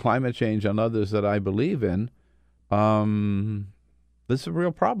issues like climate change and others that I believe in, this is a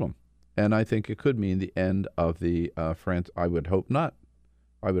real problem. And I think it could mean the end of the I would hope not,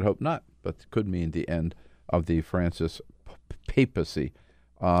 but it could mean the end of the Francis papacy.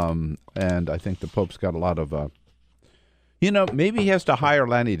 And I think the Pope's got a lot of... maybe he has to hire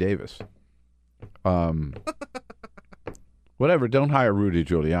Lanny Davis. Whatever, don't hire Rudy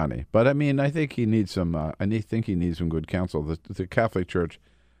Giuliani. But I mean, I think he needs some. Good counsel. The Catholic Church,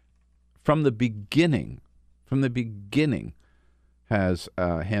 from the beginning, has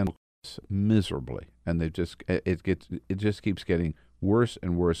handled this miserably, and it just keeps getting worse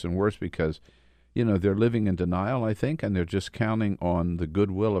and worse and worse because, they're living in denial, I think, and they're just counting on the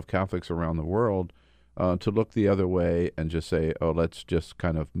goodwill of Catholics around the world to look the other way and just say, oh, let's just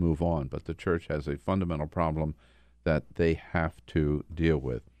kind of move on. But the church has a fundamental problem that they have to deal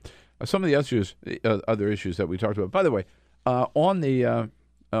with. Some of the other issues that we talked about. By the way, on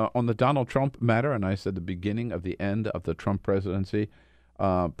the Donald Trump matter, and I said the beginning of the end of the Trump presidency.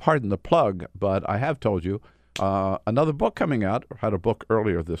 Pardon the plug, but I have told you another book coming out. I had a book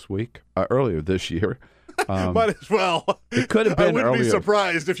earlier this year. Might as well. It could have been I wouldn't earlier. be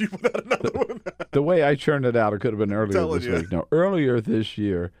surprised if you put out another one. The way I churned it out, it could have been earlier this week. No, earlier this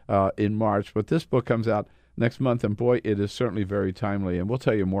year in March. But this book comes out next month, and boy, it is certainly very timely. And we'll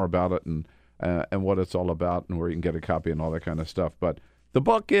tell you more about it and what it's all about and where you can get a copy and all that kind of stuff. But the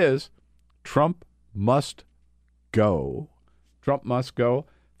book is Trump Must Go. Trump Must Go.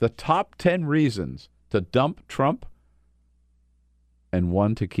 The top 10 reasons to dump Trump and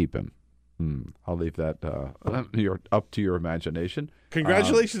 1 to keep him. I'll leave that up to your imagination.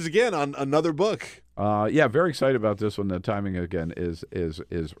 Congratulations again on another book. Yeah, very excited about this one. The timing again is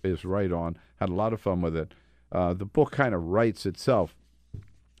right on. Had a lot of fun with it. The book kind of writes itself,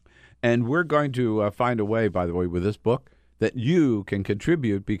 and we're going to find a way, by the way, with this book that you can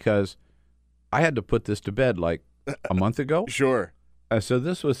contribute, because I had to put this to bed like a month ago. Sure. So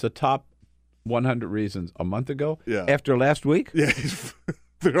this was the top 100 reasons a month ago. Yeah. After last week. Yeah.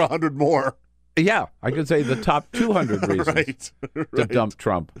 There are 100 more. Yeah, I could say the top 200 reasons right. to dump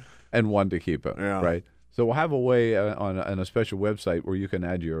Trump and 1 to keep him. Yeah. Right. So we'll have a way on a special website where you can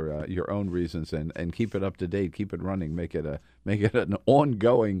add your own reasons and keep it up to date, keep it running, make it an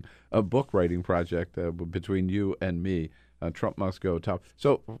ongoing book writing project between you and me. Trump Must Go top.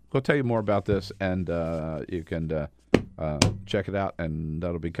 So we'll tell you more about this, and you can check it out, and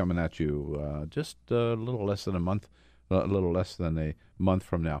that'll be coming at you just a little less than a month. A little less than a month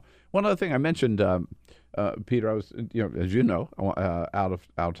from now. One other thing I mentioned, Peter, I was, as you know, out of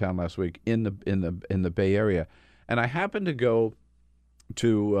town last week in the Bay Area, and I happened to go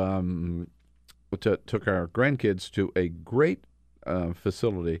to took our grandkids to a great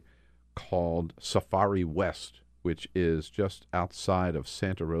facility called Safari West, which is just outside of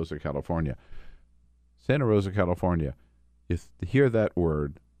Santa Rosa, California. Santa Rosa, California. You hear that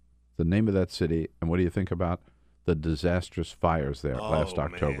word, the name of that city, and what do you think about? The disastrous fires there last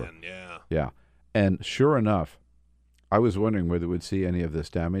October. Man, yeah. And sure enough, I was wondering whether we'd see any of this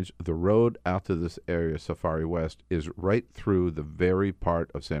damage. The road out to this area, Safari West, is right through the very part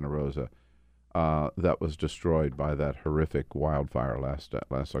of Santa Rosa that was destroyed by that horrific wildfire last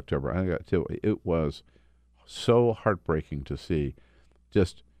October. I got to tell you, it was so heartbreaking to see,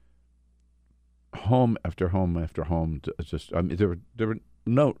 just home after home after home. Just I mean, there were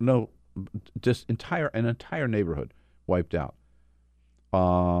no. Just an entire neighborhood wiped out,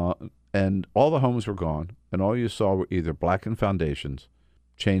 and all the homes were gone, and all you saw were either blackened foundations,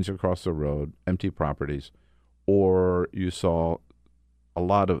 chains across the road, empty properties, or you saw a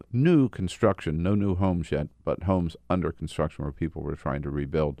lot of new construction, no new homes yet, but homes under construction where people were trying to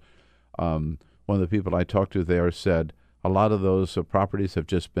rebuild. One of the people I talked to there said a lot of those properties have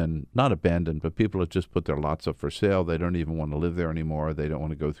just been not abandoned, but people have just put their lots up for sale. They don't even want to live there anymore. They don't want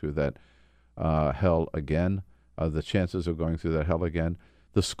to go through that hell again. The chances of going through that hell again.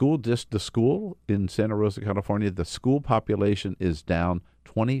 The school in Santa Rosa, California, the school population is down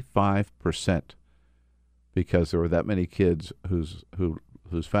 25% because there were that many kids whose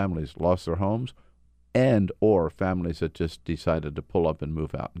families lost their homes, and or families that just decided to pull up and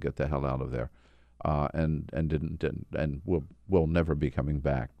move out and get the hell out of there. And didn't and will never be coming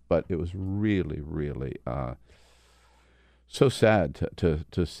back. But it was really, really so sad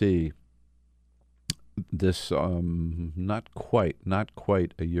to see this. Not quite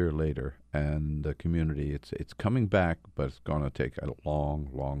a year later, and the community it's coming back, but it's going to take a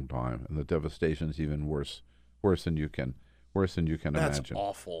long time, and the devastation is even worse than you can imagine. That's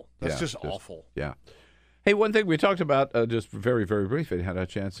awful. That's just awful. Yeah. Hey, one thing we talked about just very, very briefly, had a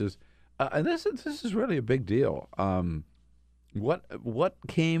chance is. And this is really a big deal. What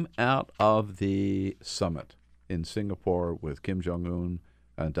came out of the summit in Singapore with Kim Jong-un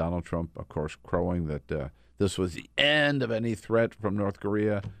and Donald Trump, of course, crowing that this was the end of any threat from North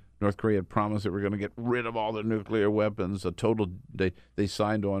Korea. North Korea had promised that we're going to get rid of all their nuclear weapons. They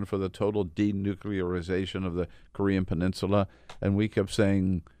signed on for the total denuclearization of the Korean Peninsula, and we kept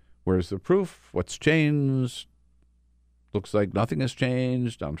saying, "Where's the proof? What's changed?" Looks like nothing has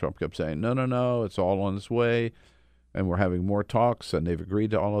changed. Donald Trump kept saying, no, it's all on its way. And we're having more talks, and they've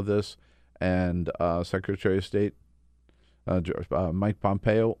agreed to all of this. And Secretary of State Mike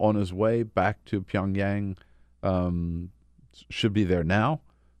Pompeo, on his way back to Pyongyang, should be there now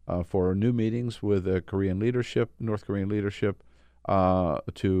for new meetings with North Korean leadership.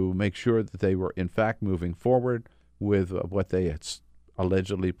 to make sure that they were in fact moving forward with what they had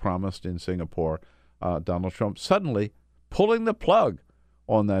allegedly promised in Singapore. Donald Trump suddenly pulling the plug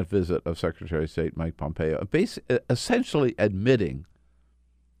on that visit of Secretary of State Mike Pompeo, essentially admitting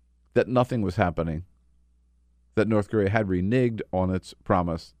that nothing was happening, that North Korea had reneged on its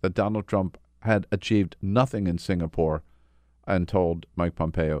promise, that Donald Trump had achieved nothing in Singapore, and told Mike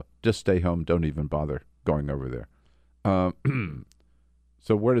Pompeo, just stay home, don't even bother going over there.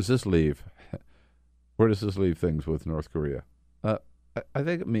 So where does this leave? Where does this leave things with North Korea? I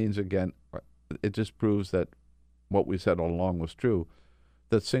think it means, again, it just proves that what we said all along was true,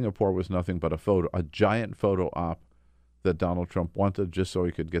 that Singapore was nothing but a giant photo op that Donald Trump wanted just so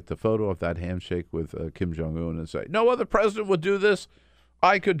he could get the photo of that handshake with Kim Jong-un and say, no other president would do this.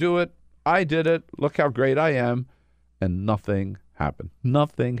 I could do it. I did it. Look how great I am. And nothing happened.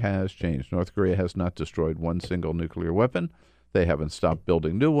 Nothing has changed. North Korea has not destroyed one single nuclear weapon. They haven't stopped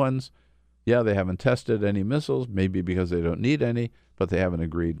building new ones. Yeah, they haven't tested any missiles, maybe because they don't need any, but they haven't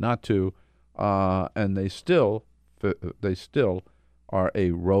agreed not to. And they still are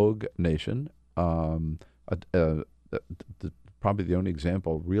a rogue nation. Probably the only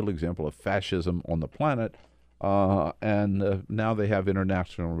real example of fascism on the planet. And now they have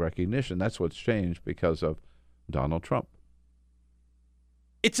international recognition. That's what's changed because of Donald Trump.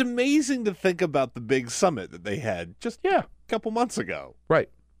 It's amazing to think about the big summit that they had just a couple months ago. Right.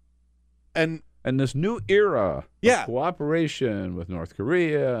 And this new era of cooperation with North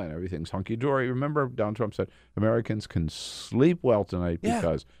Korea and everything's hunky-dory. Remember, Donald Trump said, Americans can sleep well tonight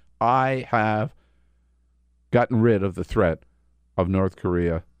because I have gotten rid of the threat of North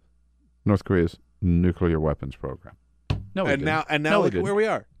Korea's nuclear weapons program. No, now look where we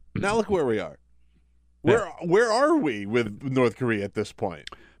are. Now look where we are. Where are we with North Korea at this point?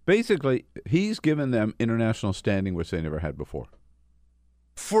 Basically, he's given them international standing, which they never had before.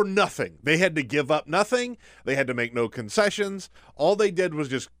 For nothing. They had to give up nothing. They had to make no concessions. All they did was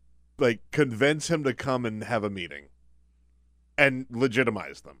just convince him to come and have a meeting and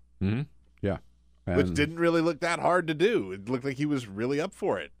legitimize them. Mm-hmm. Yeah. Which didn't really look that hard to do. It looked like he was really up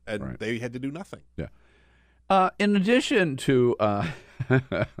for it, and they had to do nothing. Yeah. In addition to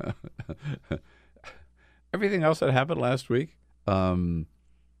everything else that happened last week,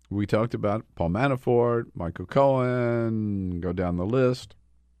 we talked about Paul Manafort, Michael Cohen, go down the list.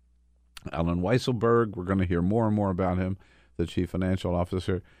 Alan Weisselberg, we're going to hear more and more about him, the chief financial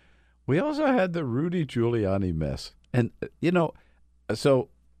officer. We also had the Rudy Giuliani mess. And, so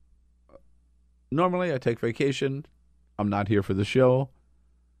normally I take vacation. I'm not here for the show.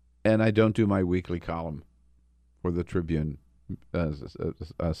 And I don't do my weekly column for the Tribune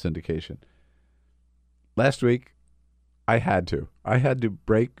syndication. Last week, I had to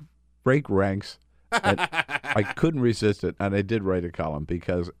break ranks. And I couldn't resist it, and I did write a column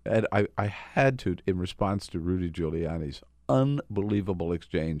because I had to, in response to Rudy Giuliani's unbelievable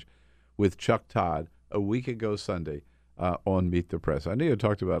exchange with Chuck Todd a week ago Sunday on Meet the Press. I knew you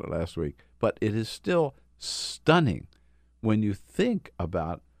talked about it last week, but it is still stunning when you think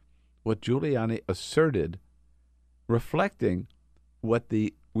about what Giuliani asserted, reflecting what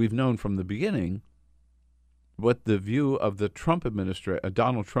we've known from the beginning, what the view of the Trump administration,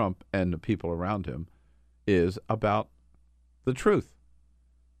 Donald Trump and the people around him, is about the truth.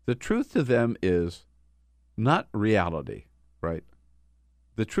 The truth to them is not reality, right?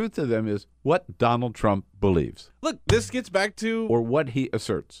 The truth to them is what Donald Trump believes. Look, this gets back to... or what he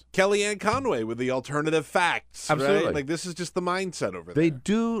asserts. Kellyanne Conway with the alternative facts. Absolutely. Right? This is just the mindset over there. They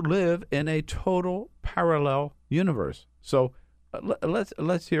do live in a total parallel universe. So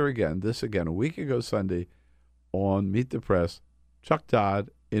let's hear this again. A week ago Sunday, on Meet the Press, Chuck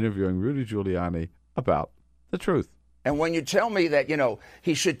Todd interviewing Rudy Giuliani about the truth. And when you tell me that,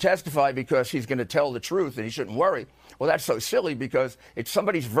 he should testify because he's going to tell the truth and he shouldn't worry, well, that's so silly because it's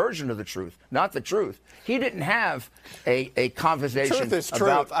somebody's version of the truth, not the truth. He didn't have a conversation. Truth is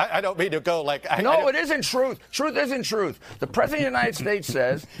about, truth. I don't mean to go like... No, it isn't truth. Truth isn't truth. The President of the United States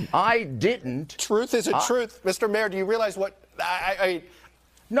says, I didn't... Truth isn't truth. Mr. Mayor, do you realize what...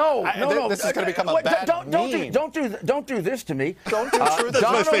 No. This is going to become a bad meme. Don't do this to me. Don't do truth. That's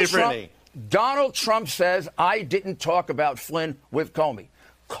my favorite. Donald Trump says, I didn't talk about Flynn with Comey.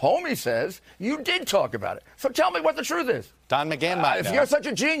 Comey says, you did talk about it. So tell me what the truth is. Don McGahn might know. If you're such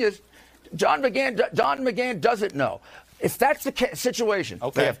a genius, Don McGahn doesn't know. If that's the situation,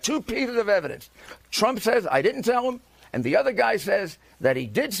 they have two pieces of evidence. Trump says, I didn't tell him, and the other guy says that he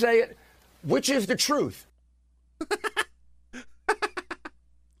did say it. Which is the truth?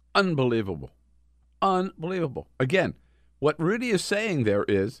 Unbelievable. Again, what Rudy is saying there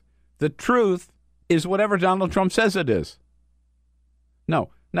is the truth is whatever Donald Trump says it is. No.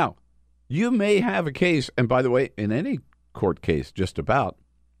 Now, you may have a case, and by the way, in any court case, just about,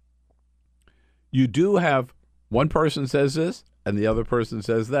 you do have one person says this and the other person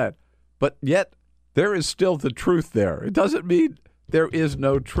says that. But yet, there is still the truth there. It doesn't mean there is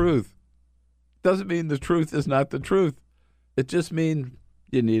no truth. It doesn't mean the truth is not the truth. It just means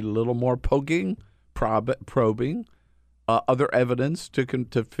you need a little more poking, probing, other evidence to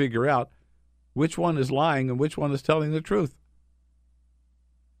figure out which one is lying and which one is telling the truth.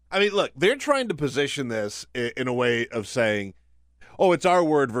 I mean, look, they're trying to position this in a way of saying, oh, it's our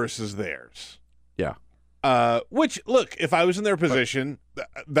word versus theirs. Yeah. Which, look, if I was in their position,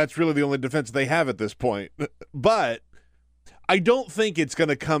 that's really the only defense they have at this point. But I don't think it's going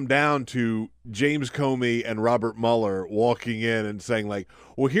to come down to James Comey and Robert Mueller walking in and saying, like,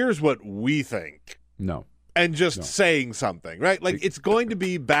 well, here's what we think. No. And just saying something, right? Like, it's going to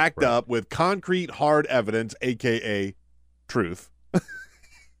be backed up with concrete, hard evidence, a.k.a. truth.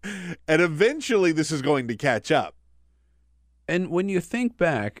 And eventually this is going to catch up. And when you think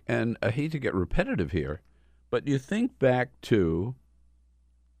back, and I hate to get repetitive here, but you think back to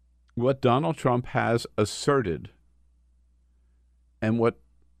what Donald Trump has asserted and what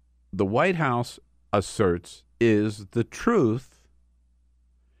the White House asserts is the truth,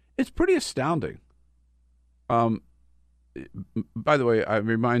 it's pretty astounding. By the way, I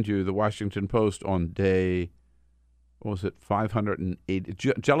remind you, the Washington Post on day, what was it, 580,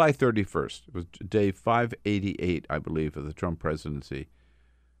 July 31st. It was day 588, I believe, of the Trump presidency.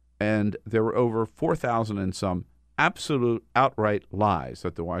 And there were over 4,000 and some absolute outright lies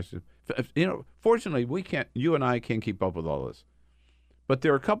that the Washington, fortunately, you and I can't keep up with all this. But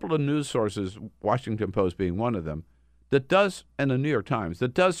there are a couple of news sources, Washington Post being one of them, that does, and the New York Times,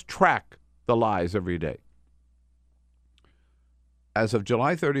 that does track the lies every day. As of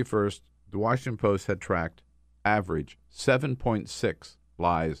July 31st, the Washington Post had tracked average 7.6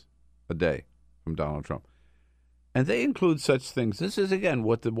 lies a day from Donald Trump. And they include such things. This is, again,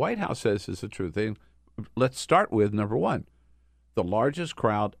 what the White House says is the truth. Let's start with number one, the largest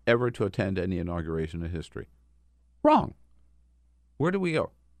crowd ever to attend any inauguration in history. Wrong. Where do we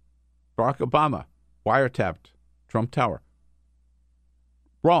go? Barack Obama, wiretapped Trump Tower.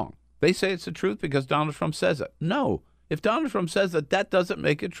 Wrong. They say it's the truth because Donald Trump says it. No. If Donald Trump says it, that doesn't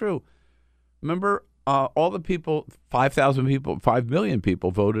make it true. Remember, all the people, 5,000 people, 5 million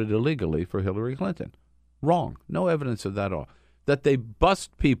people voted illegally for Hillary Clinton. Wrong. No evidence of that at all. That they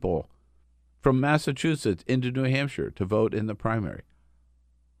bust people from Massachusetts into New Hampshire to vote in the primary.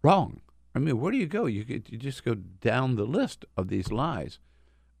 Wrong. I mean, where do you go? You just go down the list of these lies.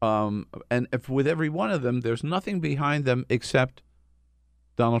 And if with every one of them, there's nothing behind them except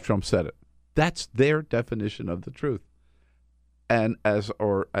Donald Trump said it. That's their definition of the truth. And as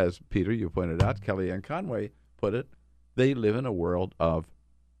Peter, you pointed out, Kellyanne Conway put it, they live in a world of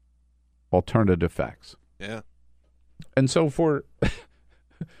alternative facts. Yeah. And so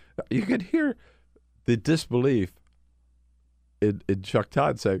you could hear the disbelief in Chuck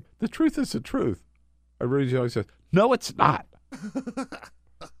Todd saying, the truth is the truth. Everybody always says, no, it's not.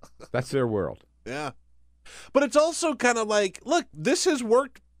 That's their world. Yeah. But it's also kind of like, look, this has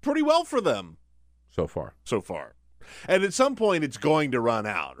worked pretty well for them. So far. And at some point, it's going to run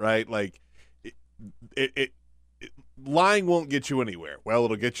out, right? Like, lying won't get you anywhere. Well,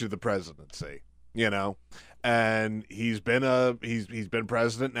 it'll get you the presidency, And he's been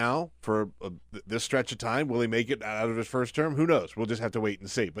president now for this stretch of time. Will he make it out of his first term? Who knows? We'll just have to wait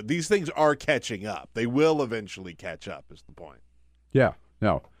and see. But these things are catching up. They will eventually catch up. Is the point? Yeah.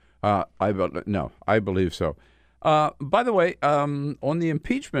 No. I believe so. By the way, on the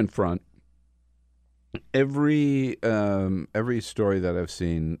impeachment front, every story that I've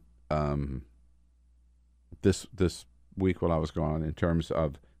seen this week while I was gone, in terms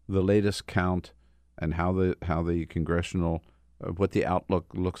of the latest count and how the congressional what the outlook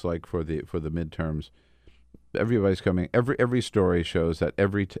looks like for the midterms, everybody's coming. Every story shows that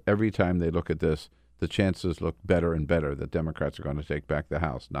every time they look at this, the chances look better and better that Democrats are going to take back the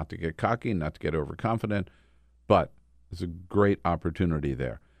House. Not to get cocky, not to get overconfident, but there's a great opportunity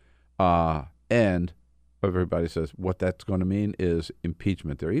there. And everybody says what that's going to mean is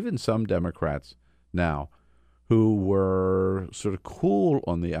impeachment. There are even some Democrats now who were sort of cool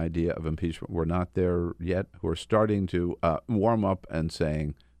on the idea of impeachment. We're not there yet. Who are starting to warm up and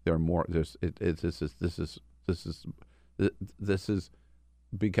saying there are more. This is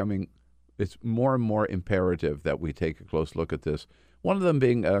becoming. It's more and more imperative that we take a close look at this. One of them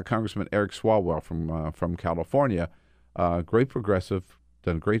being Congressman Eric Swalwell from California, great progressive,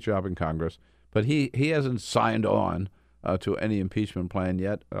 done a great job in Congress, but he hasn't signed on to any impeachment plan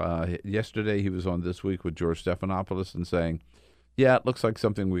yet. Yesterday he was on This Week with George Stephanopoulos and saying yeah, it looks like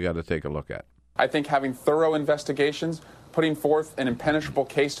something we got to take a look at. I think having thorough investigations, putting forth an impenetrable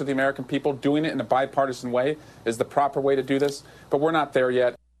case to the American people, doing it in a bipartisan way is the proper way to do this. But we're not there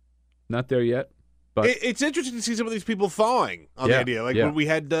yet. Not there yet. But it's interesting to see some of these people thawing on the idea. Like when we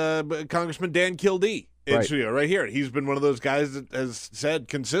had Congressman Dan Kildee in studio right here. He's been one of those guys that has said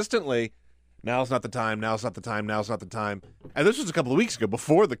consistently, now's not the time, now's not the time, now's not the time. And this was a couple of weeks ago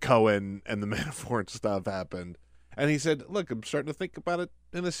before the Cohen and the Manafort stuff happened. And he said, look, I'm starting to think about it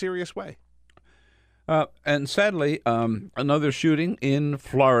in a serious way. And sadly, another shooting in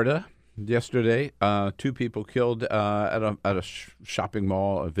Florida yesterday. 2 people killed at a shopping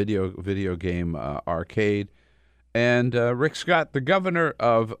mall, a video game arcade. And Rick Scott, the governor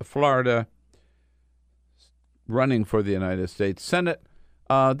of Florida, running for the United States Senate,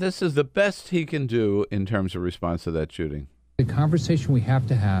 this is the best he can do in terms of response to that shooting. The conversation we have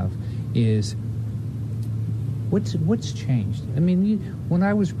to have is what's changed. I mean, when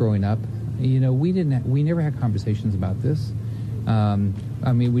I was growing up, we never had conversations about this.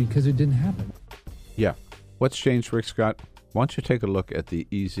 Because it didn't happen. Yeah. What's changed, Rick Scott? Why don't you take a look at the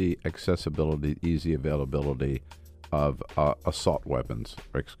easy accessibility, easy availability of assault weapons,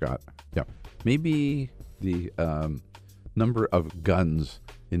 Rick Scott? Yeah. Maybe the number of guns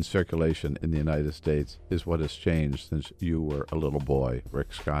in circulation in the United States is what has changed since you were a little boy,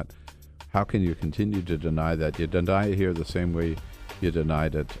 Rick Scott. How can you continue to deny that? You deny it here the same way you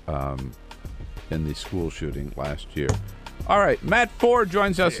denied it in the school shooting last year. All right, Matt Ford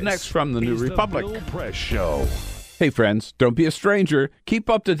joins us next from the New Republic. The Bill Press Show. Hey, friends, don't be a stranger. Keep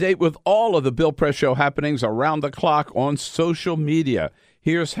up to date with all of the Bill Press Show happenings around the clock on social media.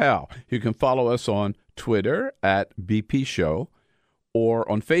 Here's how. You can follow us on Twitter at BP Show or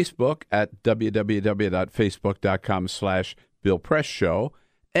on Facebook at www.facebook.com/Bill Press Show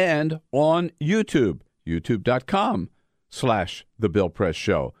and on YouTube, youtube.com/The Bill Press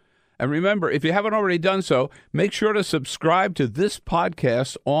Show. And remember, if you haven't already done so, make sure to subscribe to this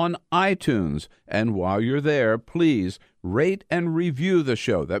podcast on iTunes. And while you're there, please rate and review the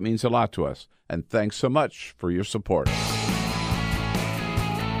show. That means a lot to us. And thanks so much for your support.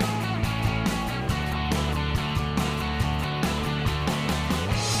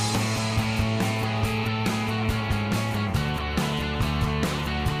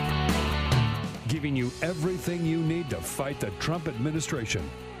 Giving you everything you need to fight the Trump administration.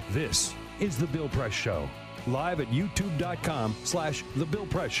 This is The Bill Press Show, live at youtube.com/The Bill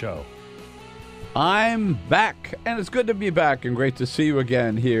Press Show. I'm back, and it's good to be back and great to see you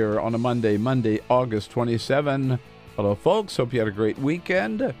again here on a Monday, August 27. Hello, folks. Hope you had a great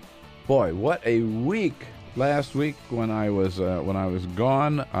weekend. Boy, what a week. Last week when I was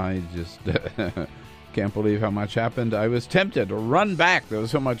gone, I just can't believe how much happened. I was tempted to run back. There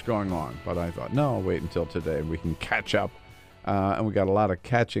was so much going on, but I thought, no, I'll wait until today and we can catch up. And we got a lot of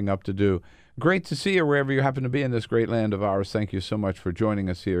catching up to do. Great to see you wherever you happen to be in this great land of ours. Thank you so much for joining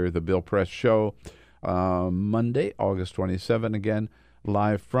us here, the Bill Press Show. Monday, August 27, again,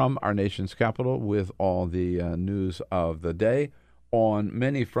 live from our nation's capital with all the news of the day. On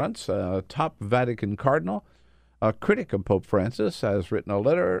many fronts, top Vatican cardinal, a critic of Pope Francis, has written a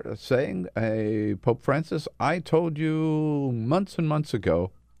letter saying, hey, Pope Francis, I told you months and months ago,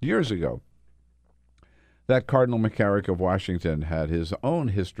 years ago, that Cardinal McCarrick of Washington had his own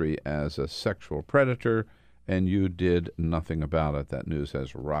history as a sexual predator, and you did nothing about it. That news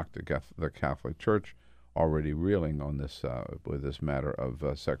has rocked the Catholic Church, already reeling on this with this matter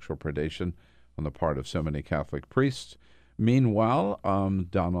of sexual predation on the part of so many Catholic priests. Meanwhile,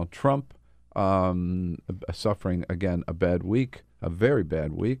 Donald Trump suffering again a very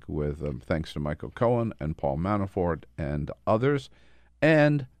bad week, with thanks to Michael Cohen and Paul Manafort and others,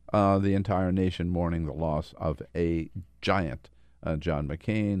 and the entire nation mourning the loss of a giant, John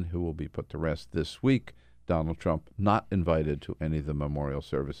McCain, who will be put to rest this week. Donald Trump not invited to any of the memorial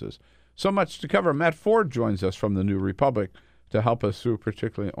services. So much to cover. Matt Ford joins us from the New Republic to help us through,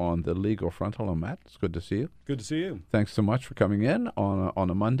 particularly on the legal front. Hello, Matt. It's good to see you. Good to see you. Thanks so much for coming in on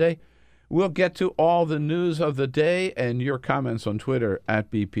a Monday. We'll get to all the news of the day and your comments on Twitter at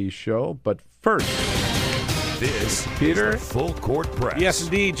BP Show. But first, this Peter, is the Full Court Press. Yes,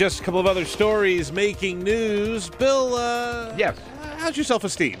 indeed. Just a couple of other stories making news. Bill, yes. How's your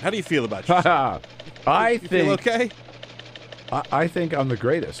self-esteem? How do you feel about yourself? I think. Feel okay? I think I'm the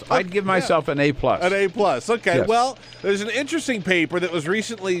greatest. I'd give myself an A+. An A+. Okay. Yes. Well, there's an interesting paper that was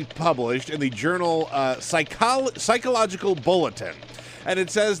recently published in the journal Psychological Bulletin. And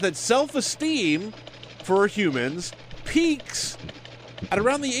it says that self-esteem for humans peaks at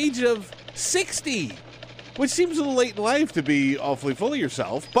around the age of 60. which seems a little late in life to be awfully full of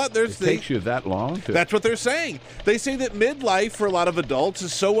yourself. But it takes you that long? That's what they're saying. They say that midlife for a lot of adults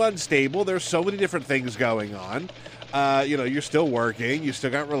is so unstable. There's so many different things going on. You're still working, you still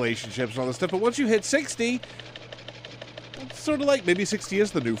got relationships and all this stuff. But once you hit 60, it's sort of like maybe 60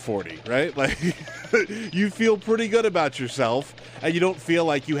 is the new 40, right? Like you feel pretty good about yourself, and you don't feel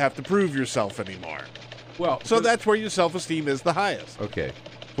like you have to prove yourself anymore. Well, so that's where your self-esteem is the highest. Okay.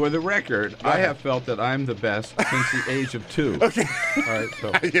 For the record, I have felt that I'm the best since the age of 2. Okay. All right.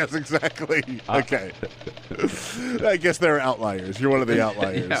 So. Yes, exactly. Okay. I guess there are outliers. You're one of the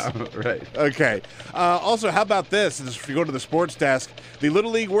outliers. Yeah, right. Okay. Also, how about this? If you go to the sports desk, the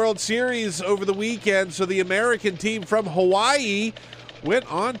Little League World Series over the weekend. So the American team from Hawaii went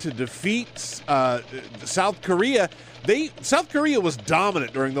on to defeat South Korea. South Korea was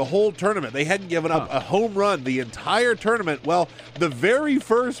dominant during the whole tournament. They hadn't given up a home run the entire tournament. Well, the very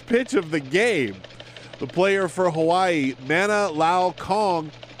first pitch of the game, the player for Hawaii, Mana Lau Kong,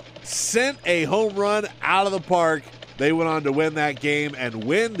 sent a home run out of the park. They went on to win that game and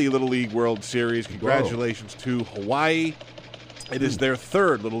win the Little League World Series. Congratulations to Hawaii. It is their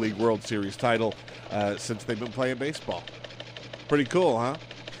third Little League World Series title since they've been playing baseball. Pretty cool, huh?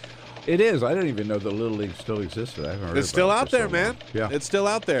 It is. I didn't even know the Little League still existed. I haven't heard It's still about it out there, man. Long. Yeah. It's still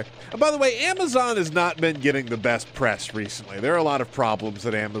out there. And by the way, Amazon has not been getting the best press recently. There are a lot of problems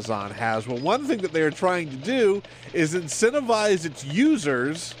that Amazon has. Well, one thing that they are trying to do is incentivize its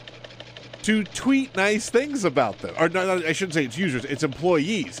users to tweet nice things about them. Or no, I shouldn't say its users, its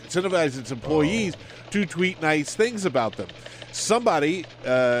employees. Incentivize its employees to tweet nice things about them. Somebody,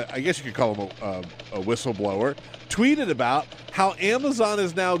 I guess you could call him a whistleblower, tweeted about how Amazon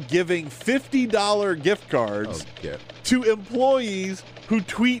is now giving $50 gift cards to employees who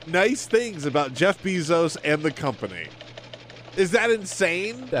tweet nice things about Jeff Bezos and the company. Is that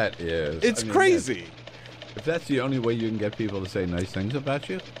insane? That is. It's crazy. If that's the only way you can get people to say nice things about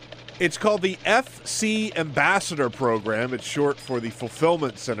you? It's called the FC Ambassador Program. It's short for the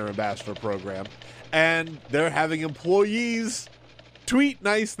Fulfillment Center Ambassador Program. And they're having employees tweet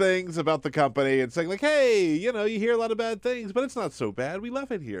nice things about the company and saying, like, hey, you hear a lot of bad things, but it's not so bad. We love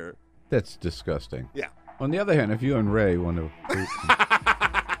it here. That's disgusting. Yeah. On the other hand, if you and Ray want to...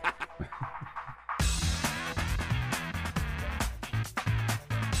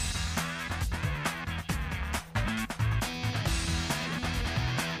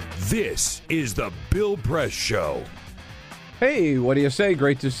 This is the Bill Press Show. Hey, what do you say?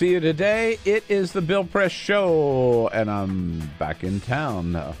 Great to see you today. It is the Bill Press Show, and I'm back in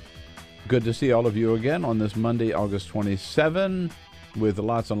town. Good to see all of you again on this Monday, August 27, with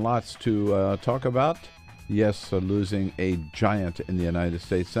lots and lots to talk about. Yes, losing a giant in the United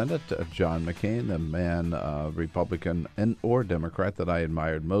States Senate, John McCain, the man, Republican or Democrat that I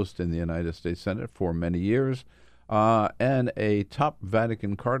admired most in the United States Senate for many years, and a top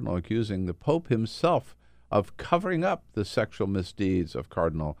Vatican cardinal accusing the Pope himself of covering up the sexual misdeeds of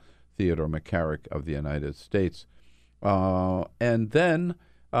Cardinal Theodore McCarrick of the United States. And then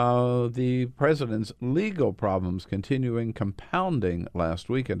the president's legal problems compounding last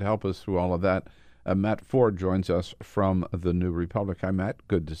week. And to help us through all of that, Matt Ford joins us from the New Republic. Hi, Matt.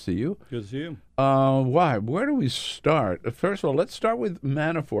 Good to see you. Good to see you. Why? Where do we start? First of all, let's start with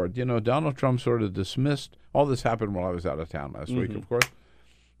Manafort. Donald Trump sort of dismissed, all this happened while I was out of town last week, of course.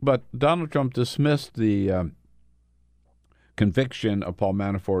 But Donald Trump dismissed the conviction of Paul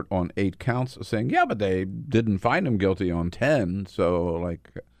Manafort on 8 counts, saying, yeah, but they didn't find him guilty on 10, so,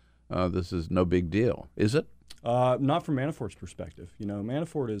 this is no big deal. Is it? Not from Manafort's perspective.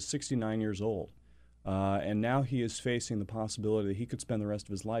 Manafort is 69 years old, and now he is facing the possibility that he could spend the rest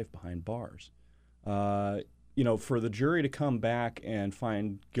of his life behind bars. For the jury to come back and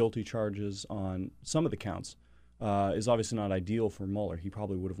find guilty charges on some of the counts is obviously not ideal for Mueller. He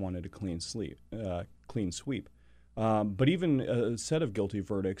probably would have wanted a clean sweep. But even a set of guilty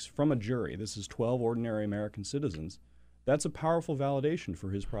verdicts from a jury, this is 12 ordinary American citizens, that's a powerful validation for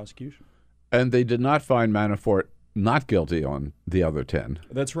his prosecution. And they did not find Manafort not guilty on the other 10.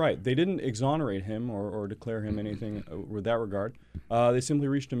 That's right. They didn't exonerate him or declare him anything with that regard. They simply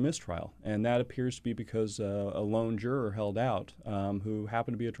reached a mistrial, and that appears to be because a lone juror held out who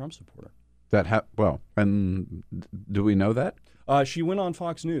happened to be a Trump supporter. And do we know that? She went on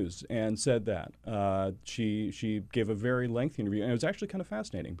Fox News and said that. She gave a very lengthy interview, and it was actually kind of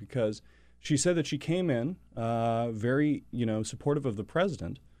fascinating because she said that she came in very, supportive of the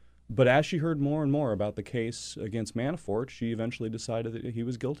president, but as she heard more and more about the case against Manafort, she eventually decided that he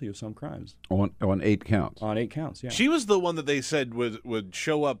was guilty of some crimes. On 8 counts? On 8 counts, yeah. She was the one that they said would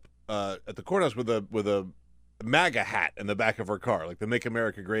show up at the courthouse with a MAGA hat in the back of her car, like the Make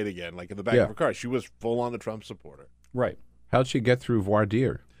America Great Again, like in the back of her car. She was full on a Trump supporter. Right. How'd she get through voir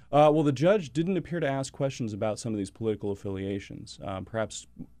dire? Well, the judge didn't appear to ask questions about some of these political affiliations, perhaps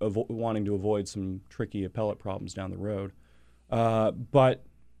wanting to avoid some tricky appellate problems down the road. But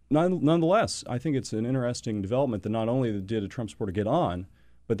nonetheless, I think it's an interesting development that not only did a Trump supporter get on,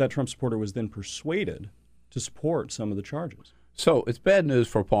 but that Trump supporter was then persuaded to support some of the charges. So it's bad news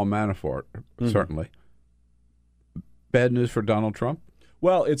for Paul Manafort, certainly. Bad news for Donald Trump?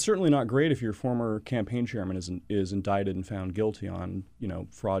 Well, it's certainly not great if your former campaign chairman is indicted and found guilty on,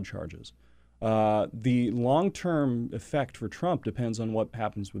 fraud charges. The long-term effect for Trump depends on what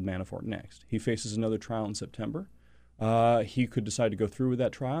happens with Manafort next. He faces another trial in September. He could decide to go through with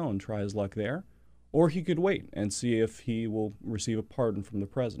that trial and try his luck there, or he could wait and see if he will receive a pardon from the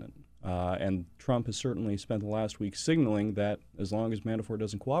president. And Trump has certainly spent the last week signaling that as long as Manafort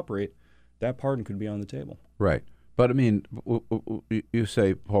doesn't cooperate, that pardon could be on the table. Right. But, I mean, you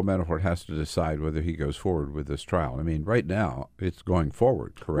say Paul Manafort has to decide whether he goes forward with this trial. I mean, right now, it's going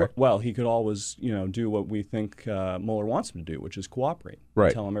forward, correct? Well, he could always, do what we think Mueller wants him to do, which is cooperate.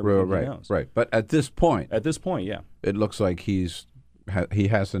 Right. Tell him everything he knows. Right. But at this point, yeah, it looks like he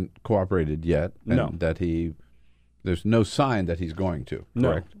hasn't cooperated yet, and no. that there's no sign that he's going to,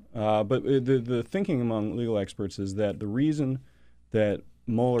 correct? No. But the thinking among legal experts is that the reason that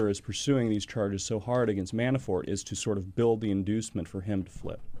Mueller is pursuing these charges so hard against Manafort is to sort of build the inducement for him to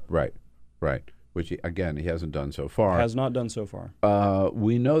flip. Right. Which, he hasn't done so far. Has not done so far.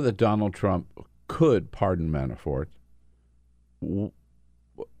 We know that Donald Trump could pardon Manafort.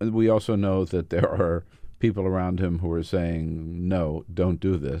 We also know that there are people around him who are saying, no, don't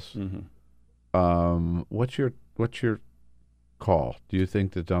do this. Mm-hmm. What's your call? Do you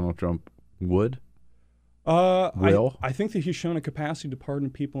think that Donald Trump would? I think that he's shown a capacity to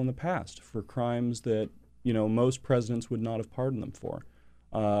pardon people in the past for crimes that most presidents would not have pardoned them for.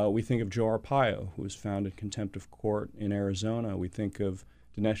 We think of Joe Arpaio, who was found in contempt of court in Arizona. We think of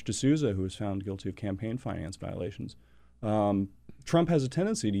Dinesh D'Souza, who was found guilty of campaign finance violations. Trump has a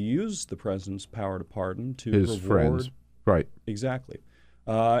tendency to use the president's power to pardon to his reward friends. Right. Exactly.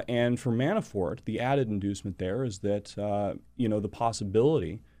 And for Manafort, the added inducement there is that the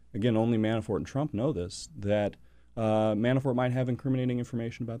possibility. Again, only Manafort and Trump know this, that Manafort might have incriminating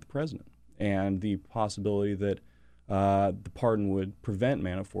information about the president, and the possibility that the pardon would prevent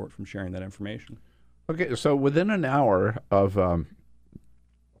Manafort from sharing that information. Okay, so within an hour of the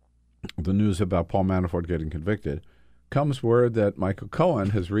news about Paul Manafort getting convicted, comes word that Michael Cohen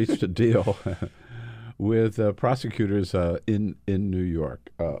has reached a deal with prosecutors in New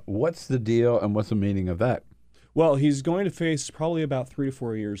York. What's the deal, and what's the meaning of that? Well, he's going to face probably about 3 to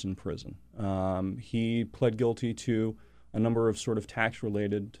 4 years in prison. He pled guilty to a number of sort of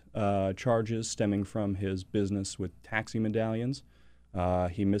tax-related charges stemming from his business with taxi medallions.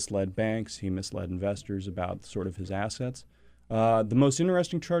 He misled banks. He misled investors about sort of his assets. The most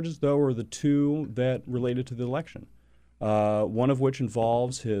interesting charges, though, are the two that related to the election. One of which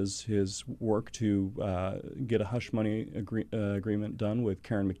involves his work to get a hush money agreement done with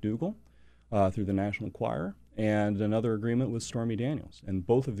Karen McDougal through the National Enquirer, and another agreement with Stormy Daniels. And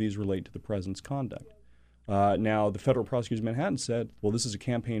both of these relate to the president's conduct. Now, the federal prosecutors in Manhattan said, well, this is a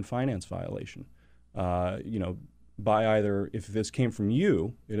campaign finance violation. By either, if this came from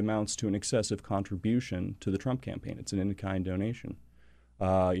you, it amounts to an excessive contribution to the Trump campaign. It's an in-kind donation,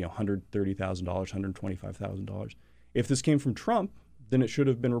 $130,000, $125,000. If this came from Trump, then it should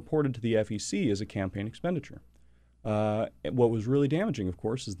have been reported to the FEC as a campaign expenditure. What was really damaging, of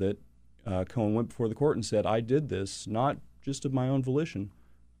course, is that Cohen went before the court and said, I did this not just of my own volition,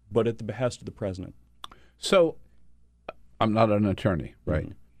 but at the behest of the president. So, I'm not an attorney, right?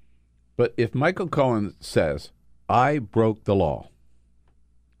 Mm-hmm. But if Michael Cohen says, I broke the law,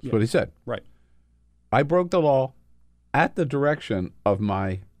 that's what he said. Right. I broke the law at the direction of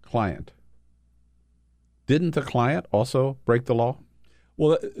my client. Didn't the client also break the law?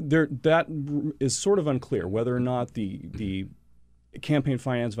 Well, that is sort of unclear whether or not the campaign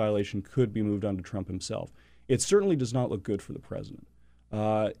finance violation could be moved on to Trump himself. It certainly does not look good for the president.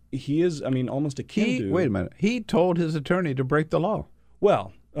 He is, almost akin to... Wait a minute. He told his attorney to break the law.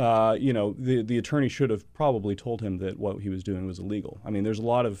 Well, the attorney should have probably told him that what he was doing was illegal. There's a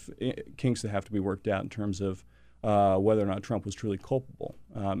lot of kinks that have to be worked out in terms of whether or not Trump was truly culpable.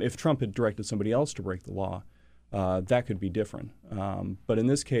 If Trump had directed somebody else to break the law, that could be different. But in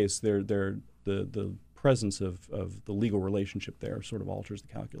this case, the presence of the legal relationship there sort of alters the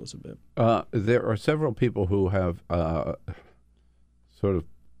calculus a bit. There are several people who have sort of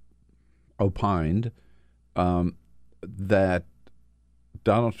opined that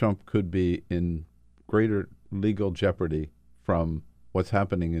Donald Trump could be in greater legal jeopardy from what's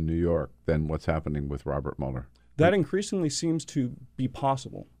happening in New York than what's happening with Robert Mueller? That increasingly seems to be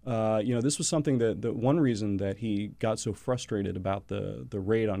possible. This was something that one reason that he got so frustrated about the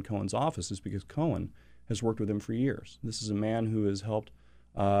raid on Cohen's office is because Cohen has worked with him for years. This is a man who has helped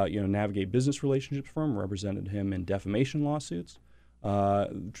navigate business relationships for him, represented him in defamation lawsuits.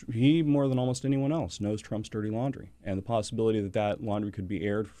 He, more than almost anyone else, knows Trump's dirty laundry. And the possibility that laundry could be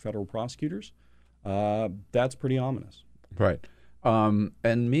aired for federal prosecutors, that's pretty ominous. Right. And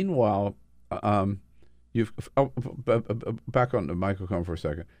meanwhile, back on to Michael Cohen for a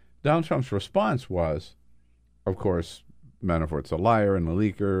second. Donald Trump's response was, of course, Manafort's a liar and a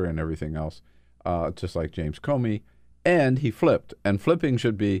leaker and everything else, just like James Comey, and he flipped. And flipping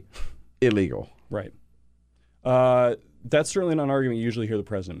should be illegal. Right. That's certainly not an argument you usually hear the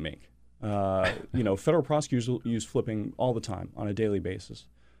president make. Federal prosecutors use flipping all the time on a daily basis.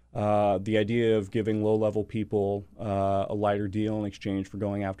 The idea of giving low-level people a lighter deal in exchange for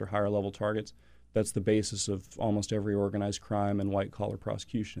going after higher-level targets, that's the basis of almost every organized crime and white-collar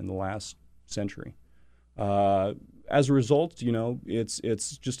prosecution in the last century. As a result,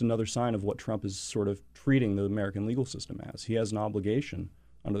 it's just another sign of what Trump is sort of treating the American legal system as. He has an obligation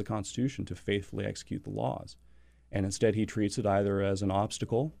under the Constitution to faithfully execute the laws. And instead he treats it either as an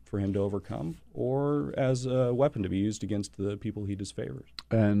obstacle for him to overcome or as a weapon to be used against the people he disfavors.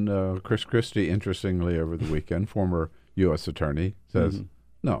 And Chris Christie, interestingly, over the weekend, former U.S. attorney, says,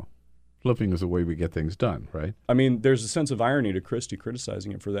 no, flipping is the way we get things done, right? I mean, there's a sense of irony to Christie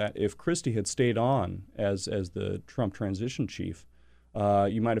criticizing him for that. If Christie had stayed on as the Trump transition chief,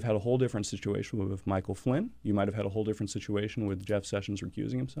 you might have had a whole different situation with Michael Flynn. You might have had a whole different situation with Jeff Sessions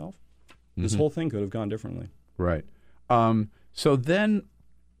recusing himself. This whole thing could have gone differently. Right. So then,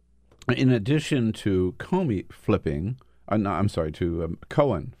 in addition to Comey flipping,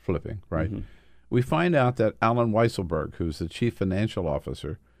 Cohen flipping, right, we find out that Alan Weisselberg, who's the chief financial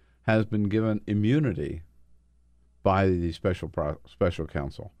officer, has been given immunity by the special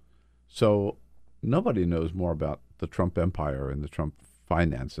counsel. So nobody knows more about the Trump empire and the Trump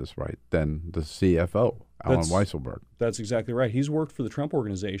finances, right, than the CFO, Alan Weisselberg. That's exactly right. He's worked for the Trump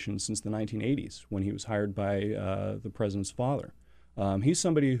Organization since the 1980s when he was hired by the president's father. He's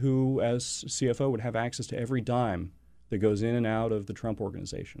somebody who, as CFO, would have access to every dime that goes in and out of the Trump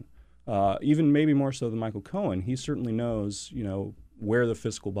Organization. Even maybe more so than Michael Cohen, he certainly knows, where the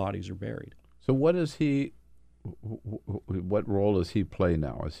fiscal bodies are buried. So what role does he play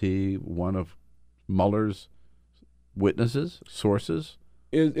now? Is he one of Mueller's witnesses, sources?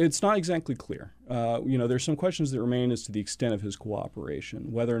 It's not exactly clear. There's some questions that remain as to the extent of his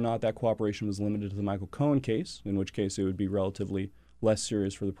cooperation, whether or not that cooperation was limited to the Michael Cohen case, in which case it would be relatively less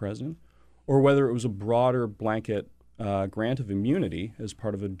serious for the president, or whether it was a broader blanket grant of immunity as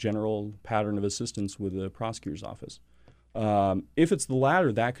part of a general pattern of assistance with the prosecutor's office. If it's the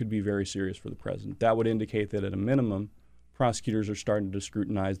latter, that could be very serious for the president. That would indicate that at a minimum, prosecutors are starting to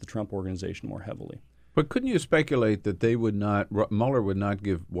scrutinize the Trump Organization more heavily. But couldn't you speculate that Mueller would not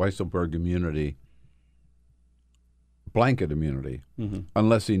give Weisselberg immunity, blanket immunity,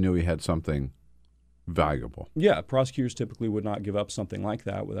 unless he knew he had something valuable? Yeah, prosecutors typically would not give up something like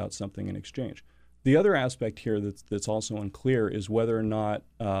that without something in exchange. The other aspect here that's also unclear is whether or not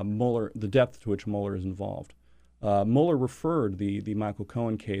the depth to which Mueller is involved. Mueller referred the Michael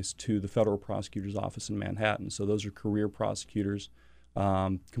Cohen case to the federal prosecutor's office in Manhattan, so those are career prosecutors,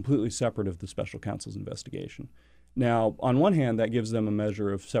 completely separate of the special counsel's investigation. Now, on one hand, that gives them a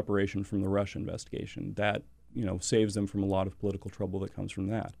measure of separation from the Russia investigation. That, saves them from a lot of political trouble that comes from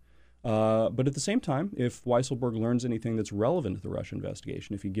that. But at the same time, if Weisselberg learns anything that's relevant to the Russia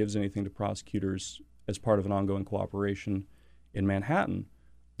investigation, if he gives anything to prosecutors as part of an ongoing cooperation in Manhattan,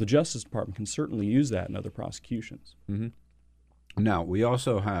 the Justice Department can certainly use that in other prosecutions. Now, we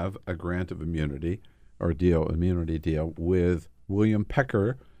also have a grant of immunity or immunity deal with William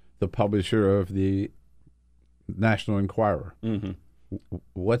Pecker, the publisher of the National Enquirer.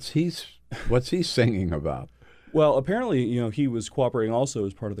 What's he singing about? Well, apparently, he was cooperating also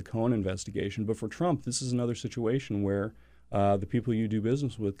as part of the Cohen investigation. But for Trump, this is another situation where the people you do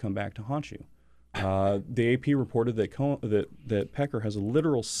business with come back to haunt you. The AP reported that Pecker has a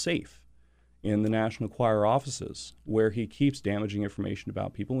literal safe in the National Enquirer offices where he keeps damaging information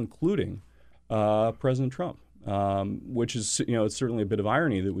about people, including President Trump. Which is, it's certainly a bit of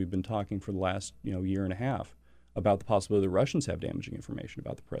irony that we've been talking for the last, year and a half about the possibility that Russians have damaging information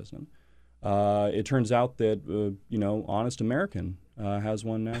about the president. It turns out that, Honest American has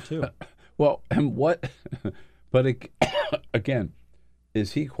one now, too. Well, and but again,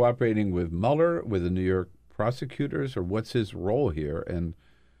 is he cooperating with Mueller, with the New York prosecutors, or what's his role here? And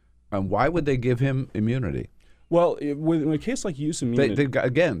why would they give him immunity? Well, with a case like use immunity,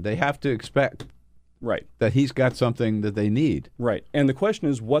 they have to expect right that he's got something that they need. Right. And the question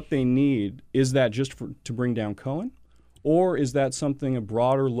is what they need. Is that just to bring down Cohen? Or is that something, a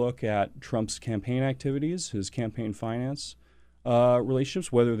broader look at Trump's campaign activities, his campaign finance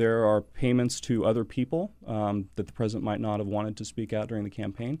relationships, whether there are payments to other people that the president might not have wanted to speak out during the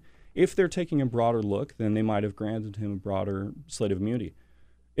campaign? If they're taking a broader look, then they might have granted him a broader slate of immunity.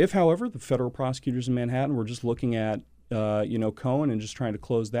 If, however, the federal prosecutors in Manhattan were just looking at Cohen and just trying to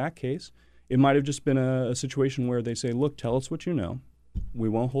close that case, it might have just been a situation where they say, look, tell us what you know. We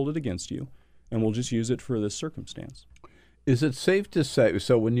won't hold it against you, and we'll just use it for this circumstance. Is it safe to say,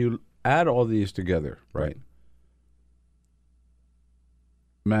 so when you add all these together, right?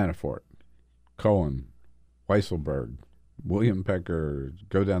 Manafort, Cohen, Weisselberg, William Pecker,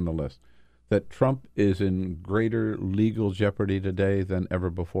 go down the list, that Trump is in greater legal jeopardy today than ever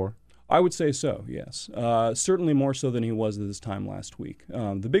before? I would say so, yes. Certainly more so than he was at this time last week.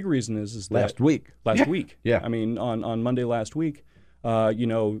 The big reason is that... Last week. Yeah. I mean, on Monday last week,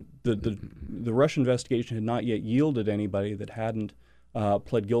 the Russia investigation had not yet yielded anybody that hadn't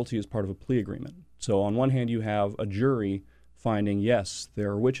pled guilty as part of a plea agreement. So on one hand, you have a jury finding, yes,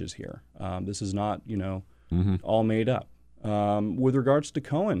 there are witches here. This is not, all made up. With regards to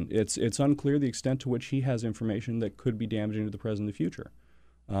Cohen, it's unclear the extent to which he has information that could be damaging to the president in the future.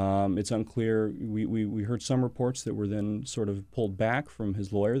 It's unclear. We heard some reports that were then sort of pulled back from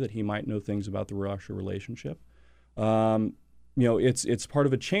his lawyer that he might know things about the Russia relationship. It's part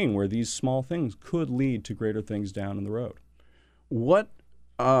of a chain where these small things could lead to greater things down the road. What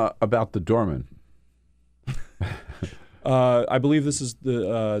about the doorman? I believe this is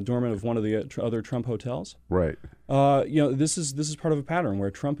the doorman of one of the other Trump hotels. Right. This is part of a pattern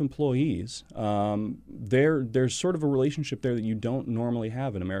where Trump employees, there's sort of a relationship there that you don't normally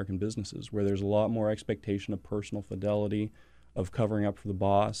have in American businesses, where there's a lot more expectation of personal fidelity, of covering up for the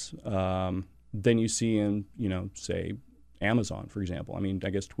boss, than you see in, say, Amazon, for example. I mean,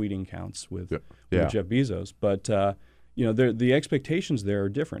 I guess tweeting counts with Jeff Bezos, but the expectations there are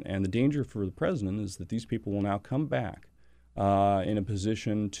different, and the danger for the president is that these people will now come back in a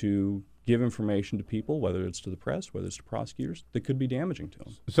position to give information to people, whether it's to the press, whether it's to prosecutors, that could be damaging to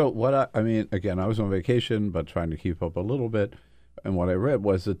them. So again, I was on vacation, but trying to keep up a little bit, and what I read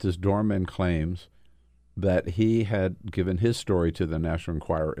was that this doorman claims that he had given his story to the National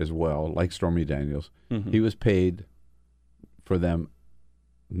Enquirer as well, like Stormy Daniels. Mm-hmm. He was paid for them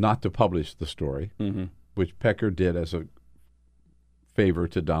not to publish the story, mm-hmm. which Pecker did as a favor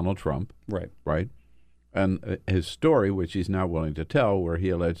to Donald Trump. Right. And his story, which he's now willing to tell, where he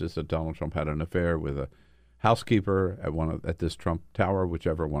alleges that Donald Trump had an affair with a housekeeper at this Trump Tower,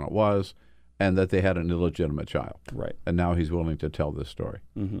 whichever one it was, and that they had an illegitimate child. Right. And now he's willing to tell this story.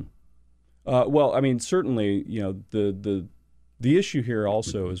 Mm-hmm. Well, I mean, certainly, the issue here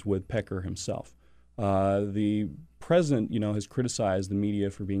also is with Pecker himself. The president, has criticized the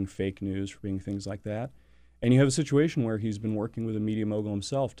media for being fake news, for being things like that. And you have a situation where he's been working with a media mogul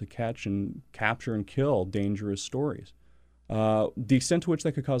himself to capture and kill dangerous stories. The extent to which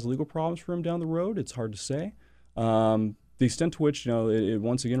that could cause legal problems for him down the road, it's hard to say. The extent to which, it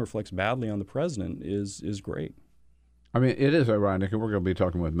once again reflects badly on the president is great. I mean, it is ironic, and we're going to be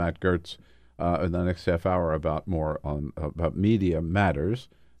talking with Matt Gertz in the next half hour about media matters,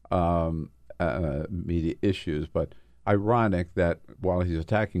 media issues. But ironic that while he's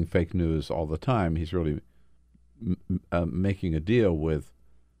attacking fake news all the time, he's really making a deal with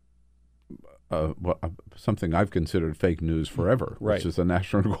something I've considered fake news forever, which is the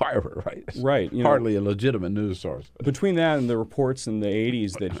National Enquirer, right? Right. Hardly a legitimate news source. Between that and the reports in the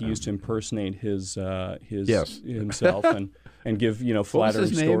 80s that he used to impersonate himself and give,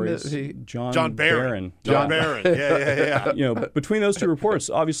 flattering stories. John Barron. John Barron. Yeah. Between those two reports,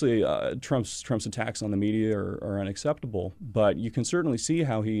 obviously Trump's attacks on the media are unacceptable, but you can certainly see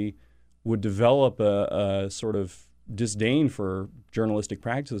how he would develop a sort of disdain for journalistic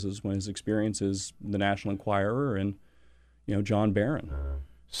practices when his experience is the National Enquirer and, John Barron.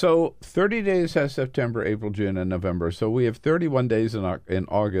 So 30 days has September, April, June, and November. So we have 31 days in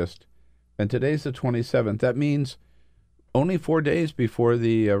August, and today's the 27th. That means only 4 days before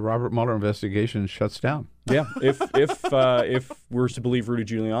the Robert Mueller investigation shuts down. Yeah, if we're to believe Rudy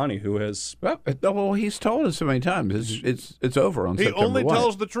Giuliani, who has he's told us so many times it's over on September 1. He only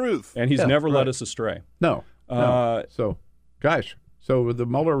tells the truth, and he's never led us astray. No. So the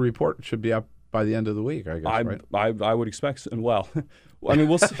Mueller report should be up by the end of the week, I guess. Right? I would expect. Well, I mean,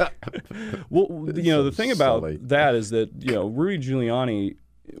 we'll see. The thing about that is that Rudy Giuliani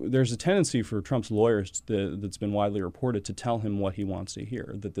there's a tendency for Trump's lawyers that's been widely reported to tell him what he wants to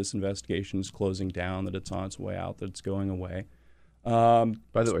hear, that this investigation is closing down, that it's on its way out, that it's going away.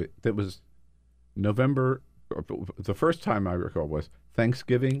 By the way, that was November. The first time I recall was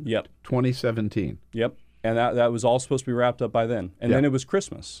Thanksgiving, 2017. Yep. And that was all supposed to be wrapped up by then. And then it was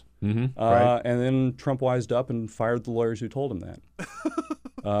Christmas. Mm-hmm. Right. And then Trump wised up and fired the lawyers who told him that.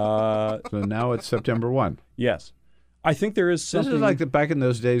 So now it's September 1. Yes. I think there is something. This is like back in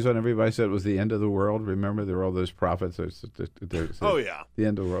those days when everybody said it was the end of the world. Remember, there were all those prophets. Oh, yeah. The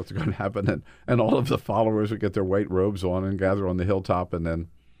end of the world's going to happen. And all of the followers would get their white robes on and gather on the hilltop, and then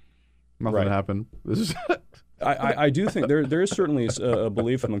nothing happened. This is I do think there is certainly a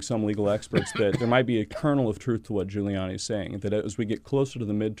belief among some legal experts that there might be a kernel of truth to what Giuliani is saying, that as we get closer to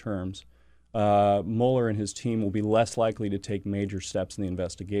the midterms, Mueller and his team will be less likely to take major steps in the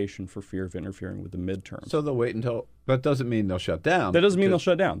investigation for fear of interfering with the midterms. So they'll wait until. That doesn't mean they'll shut down. That doesn't mean they'll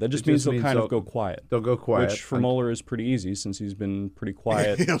shut down. That just means they'll kind of go quiet. They'll go quiet. Which for Mueller is pretty easy since he's been pretty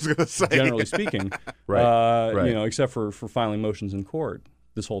quiet, I was gonna say. generally speaking, right. You know, except for filing motions in court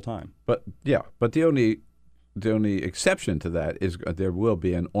this whole time. But the only exception to that is there will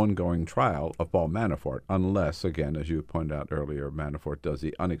be an ongoing trial of Paul Manafort, unless, again, as you pointed out earlier, Manafort does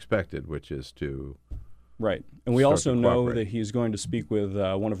the unexpected, which is to Right. And we also know that he's going to speak with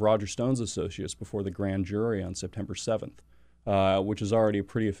one of Roger Stone's associates before the grand jury on September 7th, which is already a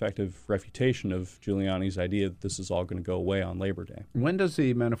pretty effective refutation of Giuliani's idea that this is all going to go away on Labor Day. When does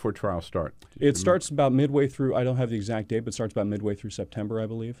the Manafort trial start? It starts about midway through. I don't have the exact date, but it starts about midway through September, I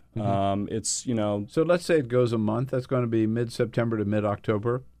believe. Mm-hmm. It's, you know. So let's say it goes a month. That's going to be mid-September to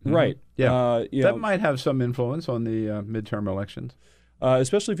mid-October. Mm-hmm. Right. Yeah. That might have some influence on the midterm elections.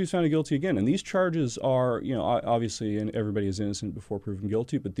 Especially if he's found guilty again. And these charges are, you know, obviously everybody is innocent before proven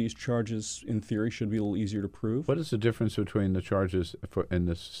guilty, but these charges, in theory, should be a little easier to prove. What is the difference between the charges in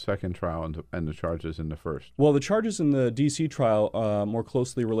the second trial and the charges in the first? Well, the charges in the D.C. trial more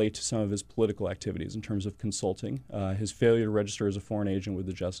closely relate to some of his political activities in terms of consulting, his failure to register as a foreign agent with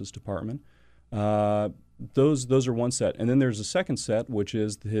the Justice Department. Those are one set. And then there's a second set, which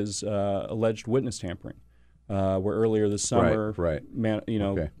is his alleged witness tampering. Where earlier this summer,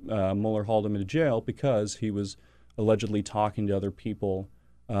 Mueller hauled him into jail because he was allegedly talking to other people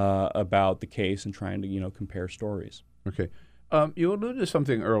about the case and trying to, you know, compare stories. Okay. You alluded to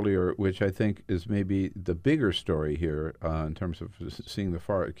something earlier, which I think is maybe the bigger story here in terms of seeing the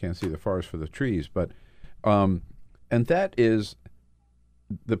forest. Can't see the forest for the trees, but and that is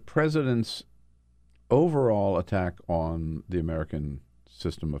the president's overall attack on the American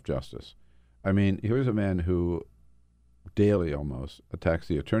system of justice. I mean, here's a man who daily almost attacks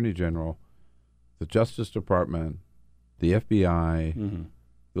the Attorney General, the Justice Department, the FBI,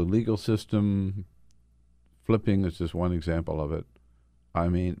 the legal system. Flipping is just one example of it. I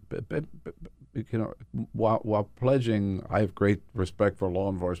mean, you know, while pledging, I have great respect for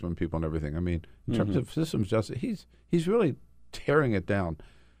law enforcement people and everything. I mean, in terms of systems justice, he's really tearing it down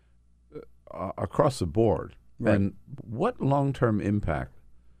across the board. Right. And what long-term impact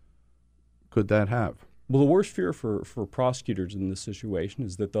could that have? Well, the worst fear for prosecutors in this situation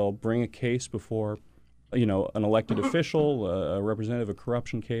is that they'll bring a case before, you know, an elected official, a representative, a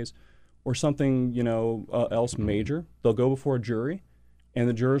corruption case, or something, you know, else major. They'll go before a jury, and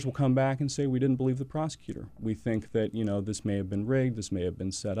the jurors will come back and say, we didn't believe the prosecutor. We think that, you know, this may have been rigged, this may have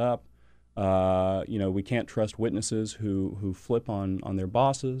been set up. You know, we can't trust witnesses who flip on their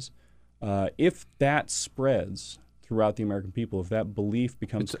bosses. If that spreads throughout the American people, if that belief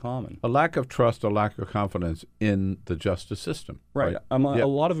becomes common. A lack of trust, a lack of confidence in the justice system. Right. A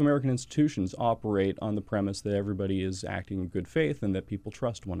lot of American institutions operate on the premise that everybody is acting in good faith and that people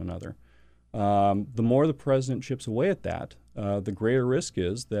trust one another. The more the president chips away at that, the greater risk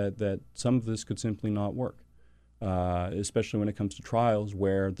is that some of this could simply not work, especially when it comes to trials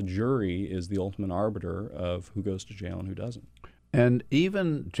where the jury is the ultimate arbiter of who goes to jail and who doesn't. And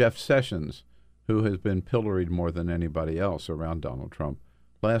even Jeff Sessions, who has been pilloried more than anybody else around Donald Trump,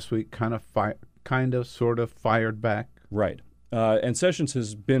 last week sort of fired back. Right. And Sessions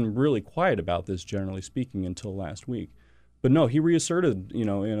has been really quiet about this, generally speaking, until last week. But no, he reasserted, you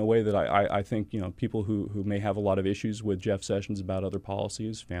know, in a way that I think, you know, people who may have a lot of issues with Jeff Sessions about other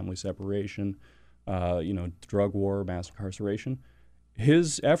policies, family separation, you know, drug war, mass incarceration,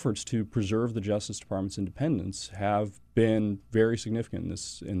 his efforts to preserve the Justice Department's independence have been very significant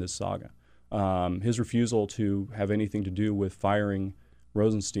in this saga. His refusal to have anything to do with firing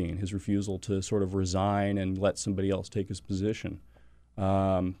Rosenstein, his refusal to sort of resign and let somebody else take his position.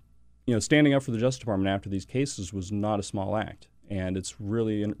 You know, standing up for the Justice Department after these cases was not a small act, and it's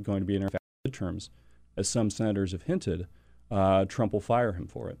really going to be in our midterms, as some senators have hinted. Trump will fire him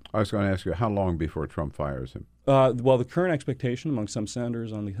for it. I was going to ask you, how long before Trump fires him? Well, the current expectation among some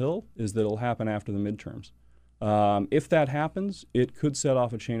senators on the Hill is that it'll happen after the midterms. If that happens, it could set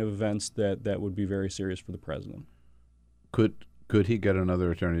off a chain of events that would be very serious for the president. Could he get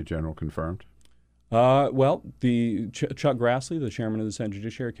another attorney general confirmed? Well, Chuck Grassley, the chairman of the Senate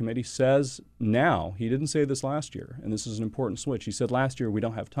Judiciary Committee, says now, he didn't say this last year, and this is an important switch. He said last year, we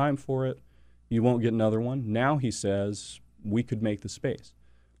don't have time for it. You won't get another one. Now he says we could make the space.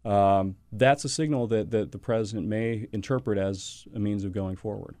 That's a signal that the president may interpret as a means of going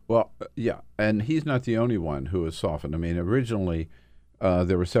forward. Well, yeah, and he's not the only one who has softened. I mean, originally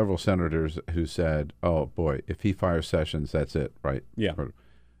there were several senators who said, oh, boy, if he fires Sessions, that's it, right? Yeah.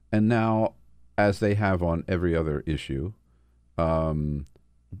 And now, as they have on every other issue,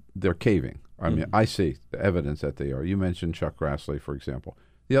 they're caving. I mean, I see the evidence that they are. You mentioned Chuck Grassley, for example.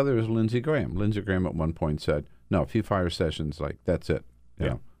 The other is Lindsey Graham. Lindsey Graham at one point said, no, if he fires Sessions, like, that's it. You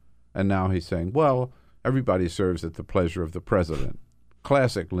know? And now he's saying, well, everybody serves at the pleasure of the president.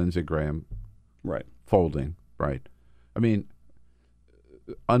 Classic Lindsey Graham folding, right? I mean,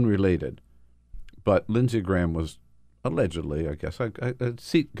 unrelated. But Lindsey Graham was allegedly, I guess,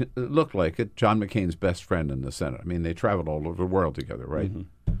 it looked like it, John McCain's best friend in the Senate. I mean, they traveled all over the world together, right?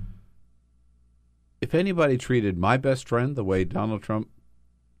 Mm-hmm. If anybody treated my best friend the way Donald Trump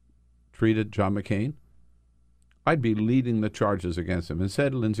treated John McCain, I'd be leading the charges against him.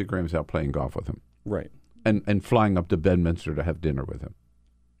 Instead, Lindsey Graham's out playing golf with him. Right. And flying up to Bedminster to have dinner with him.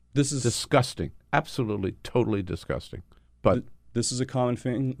 This is disgusting. Absolutely, totally disgusting. But this is a common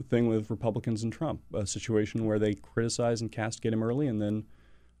thing with Republicans and Trump, a situation where they criticize and castigate him early and then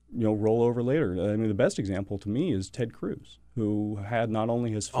roll over later. I mean, the best example to me is Ted Cruz, who had not only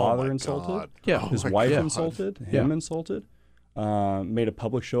his father insulted, his wife insulted, him insulted. Made a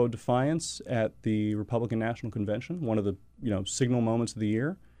public show of defiance at the Republican National Convention, one of the signal moments of the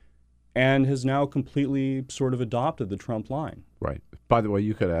year, and has now completely sort of adopted the Trump line. Right. By the way,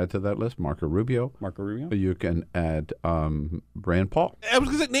 you could add to that list Marco Rubio. You can add Rand Paul. I was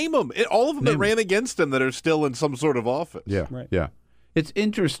going to name them. All of them that ran against him that are still in some sort of office. Yeah, yeah. It's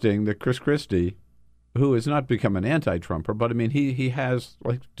interesting that Chris Christie, who has not become an anti-Trumper, but I mean, he has,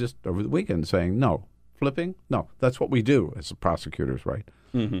 like, just over the weekend saying no. Flipping? No, that's what we do as the prosecutors, right?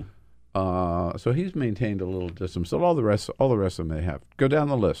 Mm-hmm. So he's maintained a little distance. So all the rest of them they have. Go down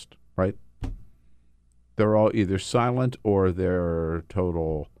the list, right? They're all either silent or they're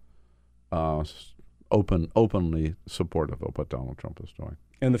total openly supportive of what Donald Trump is doing.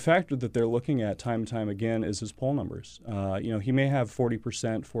 And the factor that they're looking at time and time again is his poll numbers. He may have 40%,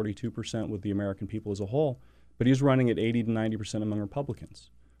 42% with the American people as a whole, but he's running at 80 to 90% among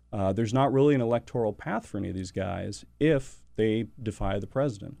Republicans. There's not really an electoral path for any of these guys if they defy the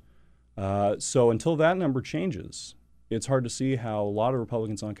president. So until that number changes, it's hard to see how a lot of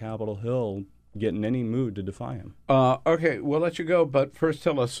Republicans on Capitol Hill get in any mood to defy him. Okay, we'll let you go, but first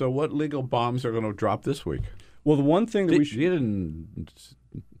tell us, so what legal bombs are going to drop this week? Well, the one thing that you didn't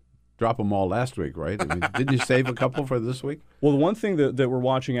drop them all last week, right? I mean, didn't you save a couple for this week? Well, the one thing that we're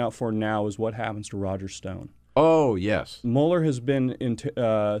watching out for now is what happens to Roger Stone. Oh, yes. Mueller has been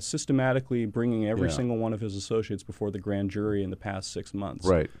systematically bringing every single one of his associates before the grand jury in the past 6 months.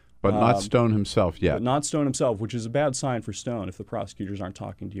 Right, but not Stone himself yet. But not Stone himself, which is a bad sign for Stone if the prosecutors aren't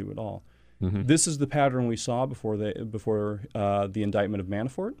talking to you at all. Mm-hmm. This is the pattern we saw before the indictment of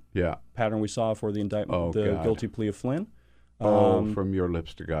Manafort. Yeah. Pattern we saw for the indictment, guilty plea of Flynn. From your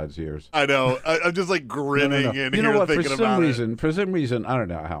lips to God's ears. I know. I'm just like grinning in here thinking about it. For some reason, I don't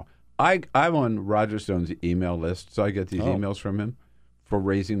know how. I'm on Roger Stone's email list, so I get these emails from him for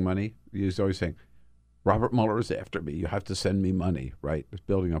raising money. He's always saying, Robert Mueller is after me. You have to send me money, right? It's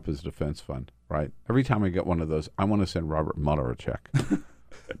building up his defense fund, right? Every time I get one of those, I want to send Robert Mueller a check.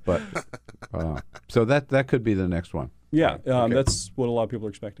 But so that could be the next one. Yeah, okay. That's what a lot of people are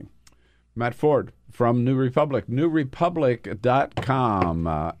expecting. Matt Ford from New Republic,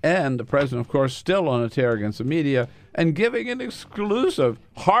 newrepublic.com. And the president, of course, still on a tear against the media and giving an exclusive,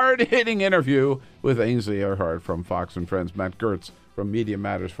 hard-hitting interview with Ainsley Earhart from Fox and Friends. Matt Gertz from Media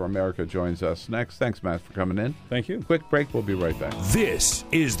Matters for America joins us next. Thanks, Matt, for coming in. Thank you. Quick break. We'll be right back. This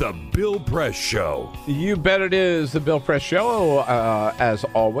is the Bill Press Show. You bet it is the Bill Press Show, as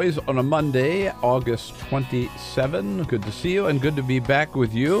always, on a Monday, August 27. Good to see you and good to be back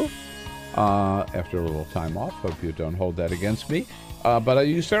with you. After a little time off. Hope you don't hold that against me. But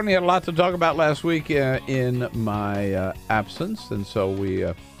you certainly had a lot to talk about last week in my absence. And so we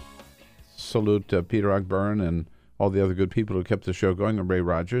salute Peter Ogburn and all the other good people who kept the show going, and Ray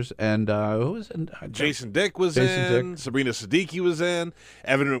Rogers, and who was in? Jason Dick was in. Sabrina Siddiqui was in.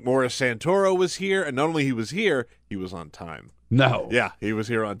 Evan McMorris Santoro was here, and not only he was here, he was on time. No. Yeah, he was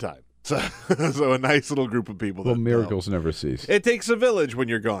here on time. So a nice little group of people. Well, miracles never cease. It takes a village when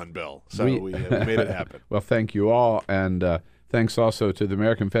you're gone, Bill. So we made it happen. Well, thank you all, and thanks also to the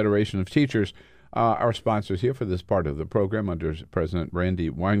American Federation of Teachers, our sponsors here for this part of the program under President Randy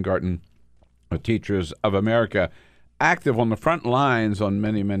Weingarten, Teachers of America, active on the front lines on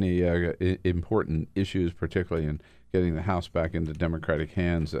many, many important issues, particularly in getting the House back into Democratic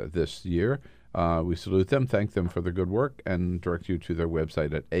hands this year. We salute them, thank them for the good work, and direct you to their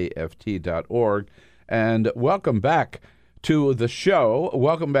website at aft.org. And welcome back to the show.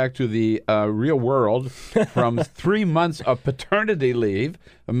 Welcome back to the real world from 3 months of paternity leave.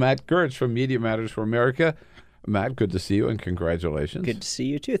 Matt Gertz from Media Matters for America. Matt, good to see you, and congratulations. Good to see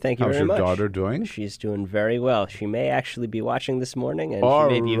you, too. Thank you very much. How's your daughter doing? She's doing very well. She may actually be watching this morning, and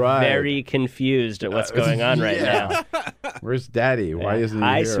she may be very confused at what's going on right now. Where's Daddy? Why isn't he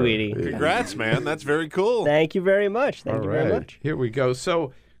Hi, here? sweetie. Congrats, man. That's very cool. Thank you very much. Thank you very much. Here we go.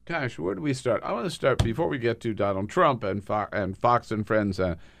 So, gosh, where do we start? I want to start before we get to Donald Trump and Fox and Friends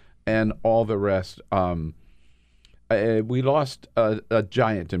and all the rest. We lost a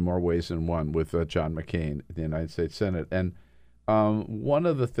giant in more ways than one with John McCain in the United States Senate. And one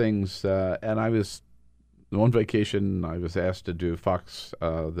of the things, and I was on vacation, I was asked to do Fox,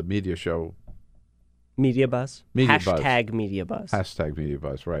 the media show. Media Buzz? Hashtag Media Buzz. Hashtag Media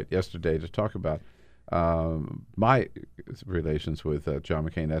Buzz, right. Yesterday to talk about my relations with John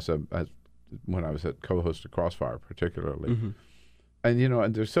McCain as when I was a co-host of Crossfire, particularly. Mm-hmm. And,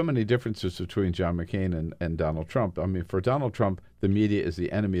 and there's so many differences between John McCain and Donald Trump. I mean, for Donald Trump, the media is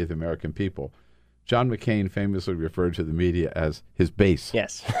the enemy of the American people. John McCain famously referred to the media as his base.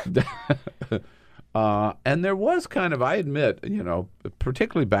 Yes. And there was kind of, I admit,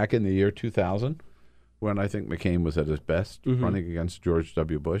 particularly back in the year 2000, when I think McCain was at his best, running against George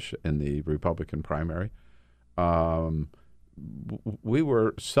W. Bush in the Republican primary. We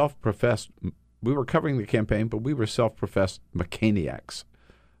were self-professed. We were covering the campaign, but we were self-professed McCainiacs,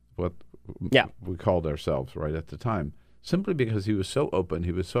 what we called ourselves right at the time, simply because he was so open,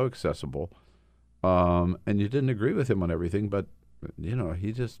 he was so accessible, and you didn't agree with him on everything, but,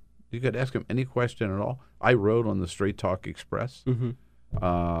 you could ask him any question at all. I rode on the Straight Talk Express, and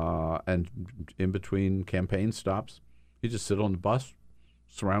in between campaign stops, you just sit on the bus,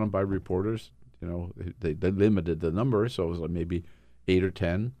 surrounded by reporters. They limited the number, so it was like maybe 8 or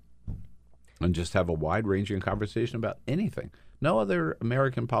 10. And just have a wide-ranging conversation about anything. No other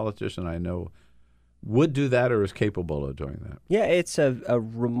American politician I know would do that or is capable of doing that. Yeah, it's a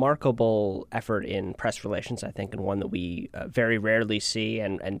remarkable effort in press relations, I think, and one that we very rarely see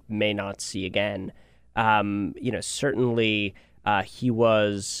and may not see again. Certainly he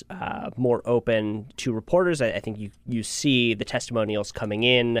was more open to reporters. I think you see the testimonials coming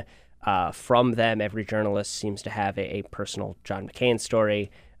in from them. Every journalist seems to have a personal John McCain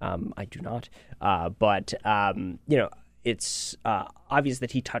story. I do not. But it's obvious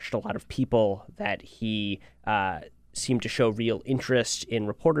that he touched a lot of people, that he seemed to show real interest in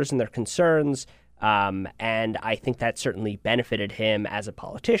reporters and their concerns. And I think that certainly benefited him as a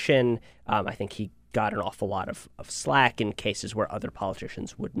politician. I think he got an awful lot of slack in cases where other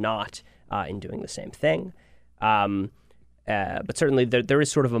politicians would not in doing the same thing. But certainly there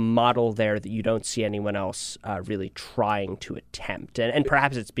is sort of a model there that you don't see anyone else really trying to attempt. And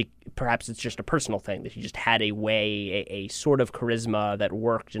perhaps it's just a personal thing, that he just had a sort of charisma that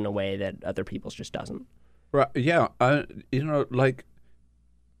worked in a way that other people's just doesn't. Right. Yeah.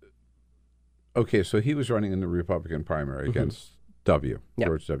 Okay, so he was running in the Republican primary against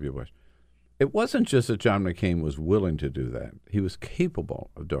George W. Bush. It wasn't just that John McCain was willing to do that. He was capable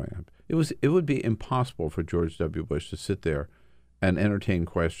of doing it. It would be impossible for George W. Bush to sit there and entertain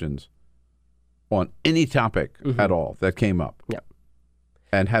questions on any topic at all that came up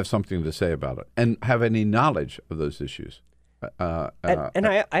and have something to say about it and have any knowledge of those issues. And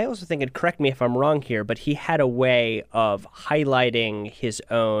I also think, and correct me if I'm wrong here, but he had a way of highlighting his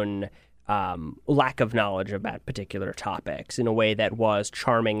own lack of knowledge about particular topics in a way that was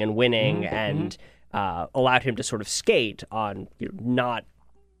charming and winning and allowed him to sort of skate on not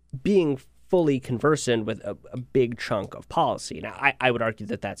being fully conversant with a big chunk of policy. Now, I would argue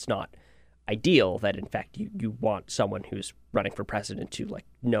that that's not ideal, that in fact you want someone who's running for president to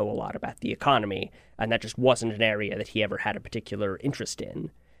know a lot about the economy, and that just wasn't an area that he ever had a particular interest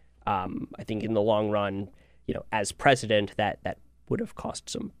in. I think in the long run, as president, that would have caused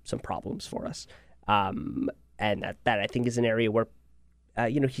some problems for us. And that I think is an area where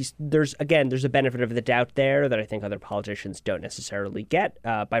there's a benefit of the doubt there that I think other politicians don't necessarily get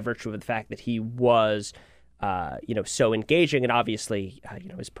by virtue of the fact that he was, so engaging, and obviously,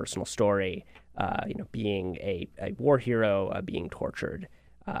 his personal story, being a war hero, being tortured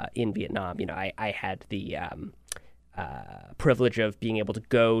in Vietnam. I had the privilege of being able to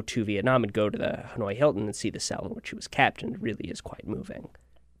go to Vietnam and go to the Hanoi Hilton and see the cell in which he was kept, and it really is quite moving.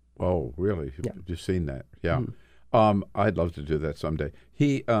 Oh, really? Yeah. You've seen that? Yeah. Mm-hmm. I'd love to do that someday.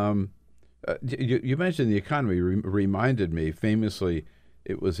 You mentioned the economy. Reminded me famously,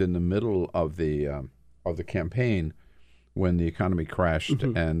 it was in the middle of the campaign when the economy crashed,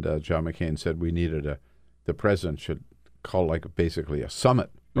 and John McCain said the president should call basically a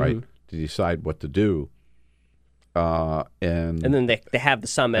summit, right, to decide what to do. And then they have the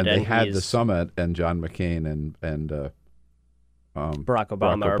summit, and they had the summit, and John McCain and Barack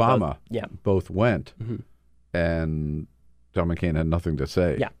Obama both went. Mm-hmm. And John McCain had nothing to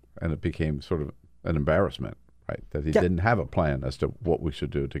say. Yeah. And it became sort of an embarrassment, right, that he didn't have a plan as to what we should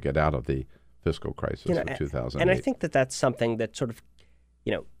do to get out of the fiscal crisis of 2008. And I think that that's something that sort of,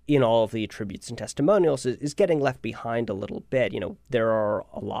 in all of the tributes and testimonials is getting left behind a little bit. There are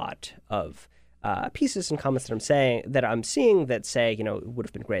a lot of pieces and comments that I'm seeing that say, it would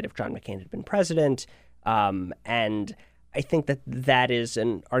have been great if John McCain had been president. And I think that is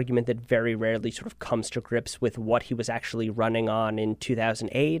an argument that very rarely sort of comes to grips with what he was actually running on in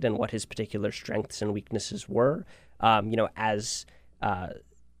 2008 and what his particular strengths and weaknesses were. As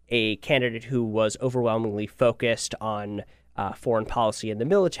a candidate who was overwhelmingly focused on foreign policy and the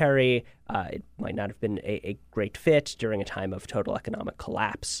military, it might not have been a great fit during a time of total economic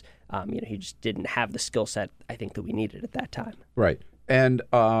collapse. He just didn't have the skill set, I think, that we needed at that time. Right. And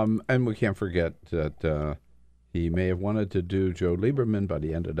we can't forget that he may have wanted to do Joe Lieberman, but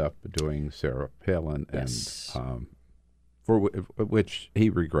he ended up doing Sarah Palin, yes. And for which he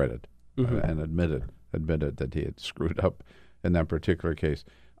regretted and admitted that he had screwed up in that particular case.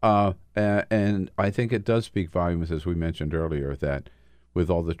 And I think it does speak volumes, as we mentioned earlier, that with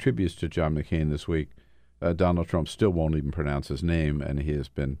all the tributes to John McCain this week, Donald Trump still won't even pronounce his name, and he has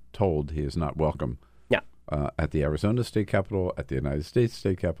been told he is not welcome at the Arizona State Capitol, at the United States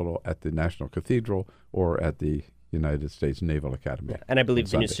State Capitol, at the National Cathedral, or at the United States Naval Academy. Yeah. And I believe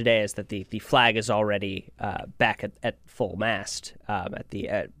the news today is that the flag is already back at full mast at the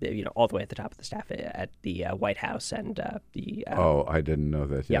all the way at the top of the staff at the White House and the. I didn't know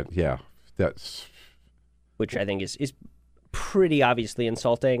that yet. Yeah, that's which I think is pretty obviously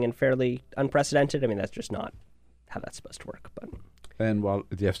insulting and fairly unprecedented. I mean, that's just not how that's supposed to work. But and while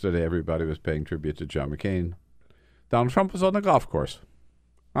yesterday everybody was paying tribute to John McCain, Donald Trump was on the golf course.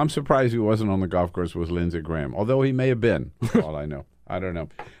 I'm surprised he wasn't on the golf course with Lindsey Graham, although he may have been, for all I know. I don't know.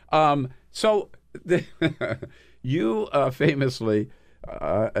 You famously,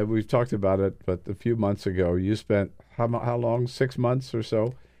 and we've talked about it, but a few months ago, you spent how long? 6 months or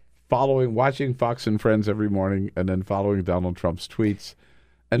so, watching Fox and Friends every morning, and then following Donald Trump's tweets,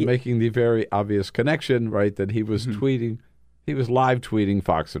 and making the very obvious connection, right, that he was tweeting, he was live tweeting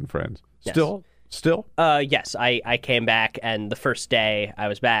Fox and Friends. Yes. Still? Yes, I came back, and the first day I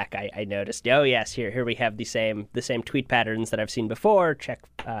was back, I noticed, oh yes, here we have the same tweet patterns that I've seen before. Check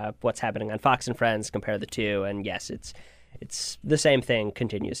what's happening on Fox and Friends, compare the two, and yes, it's the same thing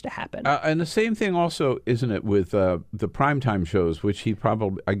continues to happen. And the same thing also, isn't it, with the primetime shows, which he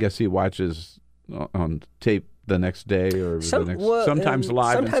probably, I guess he watches on tape the next day or sometimes live.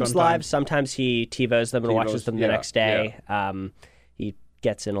 Sometimes live, sometimes he TiVos them and watches them the next day. Yeah. He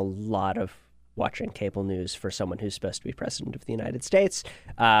gets in a lot of watching cable news for someone who's supposed to be president of the United States.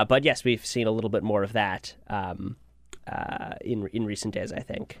 But yes, we've seen a little bit more of that in recent days, I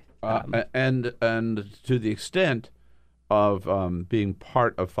think. And to the extent of being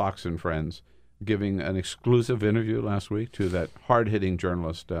part of Fox and Friends, giving an exclusive interview last week to that hard-hitting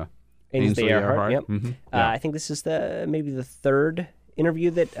journalist, Ainsley Earhardt. Yep. Mm-hmm. Yeah. I think this is maybe the third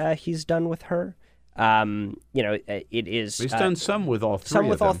interview that he's done with her. It is. He's done some with all three. Some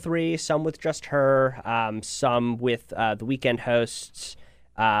with all three. Some with just her. Some with the weekend hosts.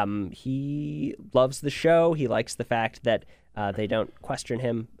 He loves the show. He likes the fact that they don't question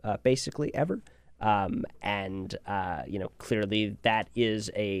him basically ever. Clearly that is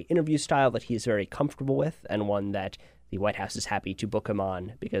a interview style that he's very comfortable with, and one that the White House is happy to book him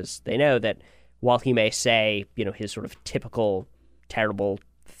on, because they know that while he may say, his sort of typical terrible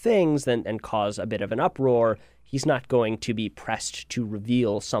things and cause a bit of an uproar, he's not going to be pressed to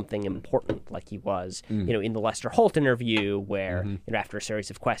reveal something important like he was, in the Lester Holt interview, where after a series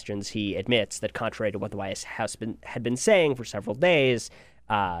of questions, he admits that contrary to what the White House had been saying for several days,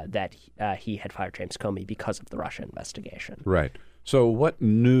 that he had fired James Comey because of the Russia investigation. Right. So what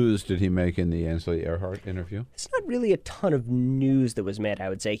news did he make in the Ainsley Earhart interview? It's not really a ton of news that was made, I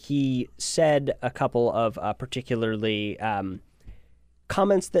would say. He said a couple of particularly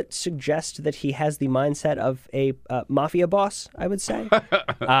comments that suggest that he has the mindset of a mafia boss, I would say.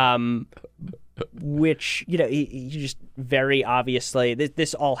 Which, he just very obviously,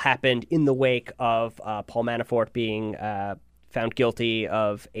 this all happened in the wake of Paul Manafort being found guilty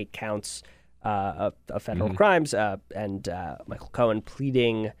of 8 counts of federal crimes, and Michael Cohen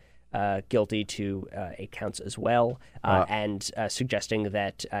pleading guilty to 8 counts as well, and suggesting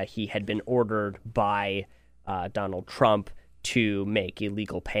that he had been ordered by Donald Trump to make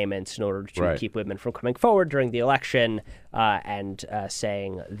illegal payments in order to keep women from coming forward during the election, and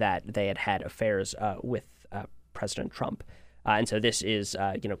saying that they had had affairs with President Trump. And so this is,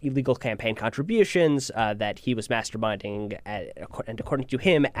 illegal campaign contributions that he was masterminding, and according to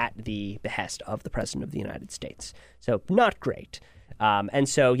him, at the behest of the President of the United States. So not great. And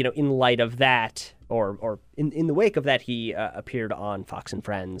so, in light of that, or in the wake of that, he appeared on Fox and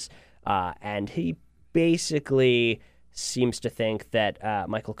Friends, and he basically seems to think that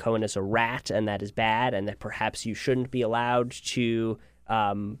Michael Cohen is a rat, and that is bad, and that perhaps you shouldn't be allowed to,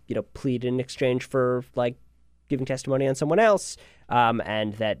 plead in exchange for, giving testimony on someone else,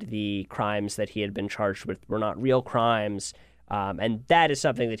 and that the crimes that he had been charged with were not real crimes. And that is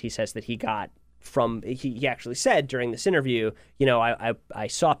something that he says that he got from, he actually said during this interview, I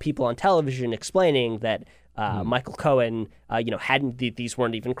saw people on television explaining that Michael Cohen, these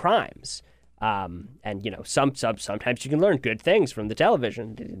weren't even crimes. And, sometimes you can learn good things from the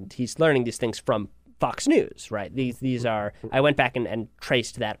television. He's learning these things from Fox News, right? These are, I went back and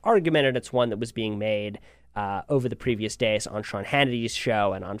traced that argument, and it's one that was being made over the previous days on Sean Hannity's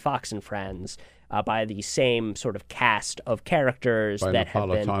show and on Fox and Friends by the same sort of cast of characters by that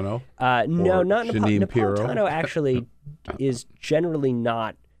Napolitano? have been... no, not Jeanine Pirro? Napolitano actually is generally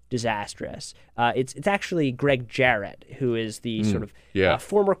not disastrous. It's actually Greg Jarrett, who is the sort of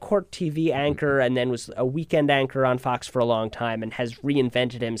former court TV anchor and then was a weekend anchor on Fox for a long time and has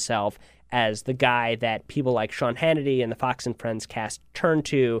reinvented himself as the guy that people like Sean Hannity and the Fox and Friends cast turn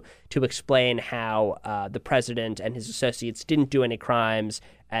to explain how the president and his associates didn't do any crimes,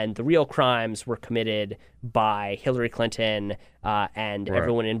 and the real crimes were committed by Hillary Clinton and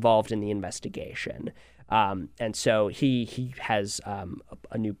everyone involved in the investigation. And so he has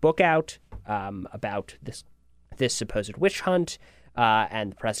a new book out about this supposed witch hunt,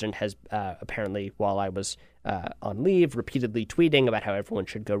 and the president has apparently, while I was on leave, repeatedly tweeting about how everyone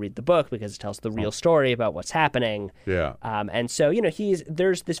should go read the book because it tells the real story about what's happening. Yeah. And so,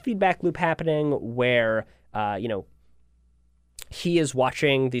 there's this feedback loop happening where, he is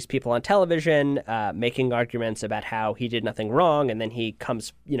watching these people on television making arguments about how he did nothing wrong, and then he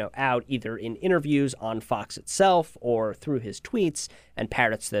comes, out either in interviews on Fox itself or through his tweets and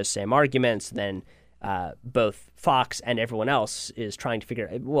parrots those same arguments. Then both Fox and everyone else is trying to figure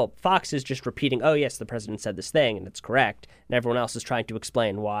out, well, Fox is just repeating, oh, yes, the president said this thing, and it's correct. And everyone else is trying to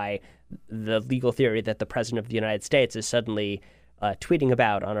explain why the legal theory that the president of the United States is suddenly tweeting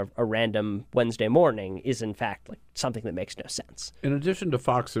about on a random Wednesday morning is, in fact, something that makes no sense. In addition to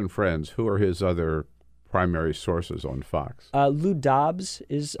Fox and Friends, who are his other primary sources on Fox? Lou Dobbs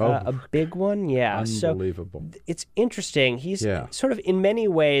is a big one. Yeah. Unbelievable. So it's interesting. He's sort of in many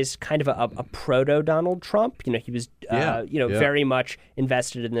ways kind of a proto Donald Trump. He was very much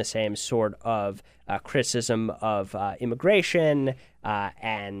invested in the same sort of criticism of immigration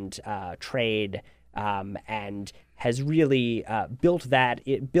and trade, and has really built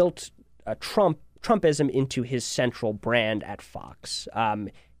Trumpism into his central brand at Fox.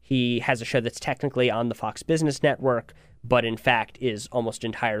 He has a show that's technically on the Fox Business Network, but in fact is almost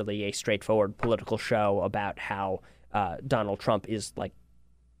entirely a straightforward political show about how Donald Trump is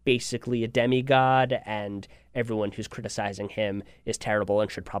basically a demigod, and everyone who's criticizing him is terrible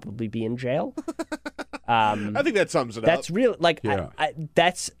and should probably be in jail. I think that sums it up. That's real.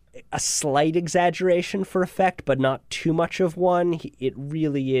 That's a slight exaggeration for effect, but not too much of one. It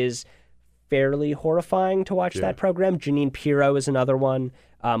really is fairly horrifying to watch that program. Jeanine Pirro is another one,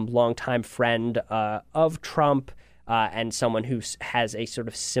 longtime friend of Trump, and someone who has a sort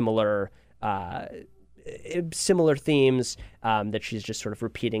of similar themes that she's just sort of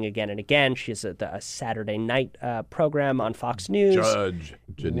repeating again and again. She has a Saturday night program on Fox News. Judge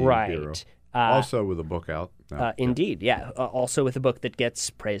Jeanine Pirro. Also with a book out. Indeed, yeah. Also with a book that gets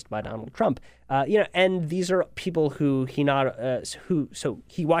praised by Donald Trump. And these are people who he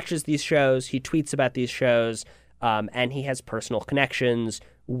watches these shows, he tweets about these shows, and he has personal connections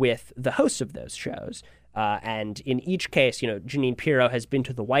with the hosts of those shows. And in each case, Jeanine Pirro has been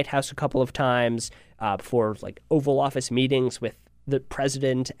to the White House a couple of times for Oval Office meetings with the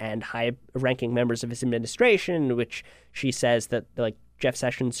president and high-ranking members of his administration, in which she says that Jeff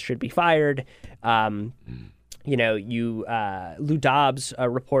Sessions should be fired. Lou Dobbs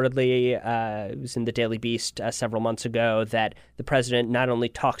reportedly was in the Daily Beast several months ago that the president not only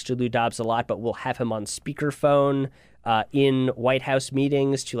talks to Lou Dobbs a lot, but will have him on speakerphone in White House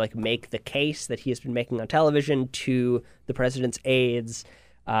meetings to make the case that he has been making on television to the president's aides.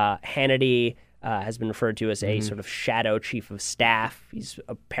 Hannity has been referred to as a sort of shadow chief of staff. He's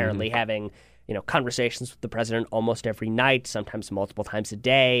apparently having conversations with the president almost every night, sometimes multiple times a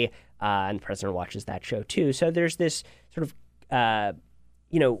day, and the president watches that show too. So there's this sort of,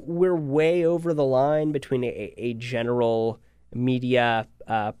 we're way over the line between a general media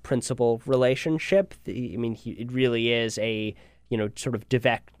principal relationship. It really is a sort of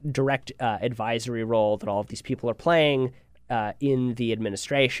direct advisory role that all of these people are playing in the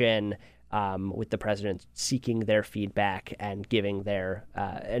administration. With the president seeking their feedback and giving their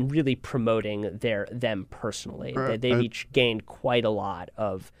and really promoting them personally. They've each gained quite a lot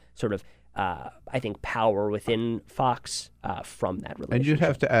of sort of, I think, power within Fox from that relationship. And you'd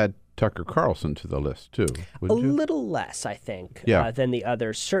have to add Tucker Carlson to the list, too, wouldn't you? Little less, I think, than the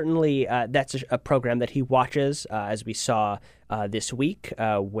others. Certainly, that's a program that he watches, as we saw this week,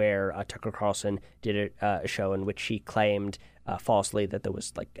 where Tucker Carlson did a show in which he claimed falsely that there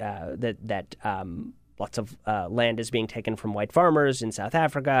was lots of land is being taken from white farmers in South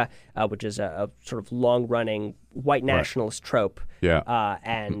Africa, which is a sort of long-running white nationalist trope. Yeah.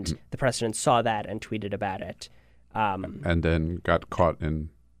 And the president saw that and tweeted about it. And then got caught in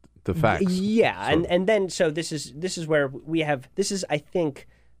the facts. Yeah, and then so this is where we have I think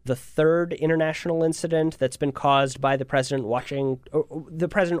the third international incident that's been caused by the president the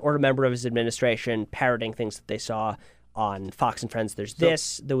president or a member of his administration parroting things that they saw on Fox and Friends.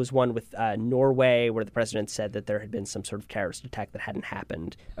 There was one with Norway where the president said that there had been some sort of terrorist attack that hadn't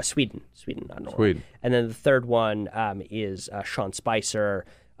happened. Sweden, not Norway. Sweden. And then the third one is Sean Spicer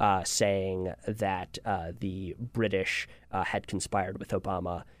saying that the British had conspired with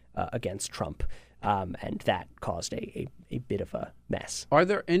Obama against Trump, and that caused a bit of a mess. Are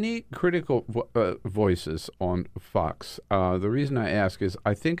there any critical voices on Fox? The reason I ask is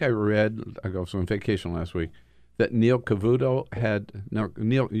I think I was on vacation last week, that Neil Cavuto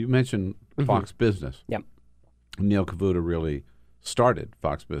Neil, you mentioned Fox Business. Yep. Neil Cavuto really started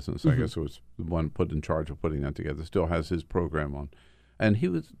Fox Business. I guess it was the one put in charge of putting that together. Still has his program on. And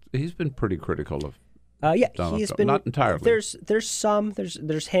he's been pretty critical of Donald he's Trump. been, not entirely. There's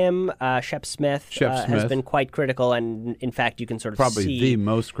him. Shep Smith has been quite critical, and in fact, you can sort of probably see the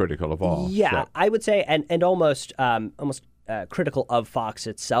most critical of all. Yeah, Shep. I would say, and almost critical of Fox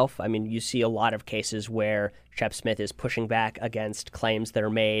itself. I mean, you see a lot of cases where Shep Smith is pushing back against claims that are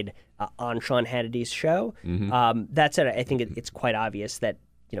made on Sean Hannity's show. That said, I think it's quite obvious that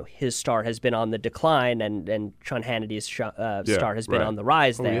his star has been on the decline, and Sean Hannity's star has been on the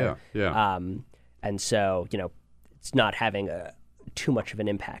rise there. And so, it's not having too much of an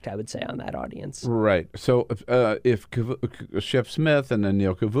impact, I would say, on that audience. Right. So if Shep Smith and then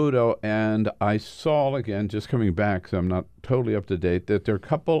Neil Cavuto, and I saw, again, just coming back, so I'm not totally up to date, that there are a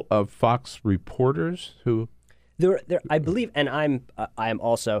couple of Fox reporters who... I believe, and I'm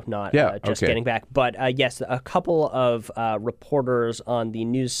also not getting back, but yes, a couple of reporters on the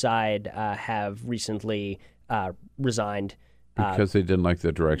news side have recently resigned. Because they didn't like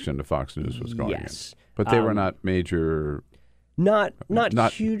the direction the Fox News was going in. But they were not major... Not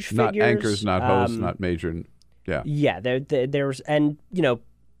huge figures. Not anchors, not hosts, not major... Yeah. Yeah, there's... And,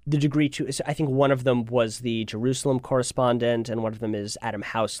 the degree to... I think one of them was the Jerusalem correspondent, and one of them is Adam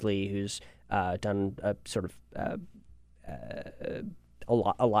Housley, who's done a sort of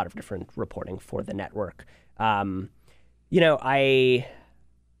a lot of different reporting for the network. On the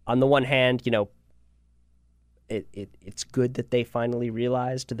one hand, it's good that they finally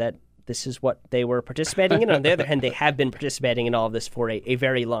realized that this is what they were participating in. On the other hand, they have been participating in all of this for a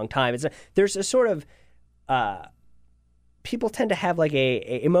very long time. There's a sort of people tend to have like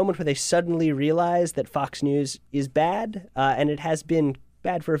a moment where they suddenly realize that Fox News is bad, and it has been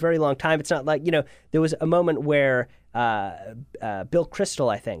bad for a very long time. It's not like, there was a moment where Bill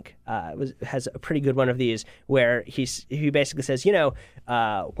Kristol, I think, has a pretty good one of these where he basically says,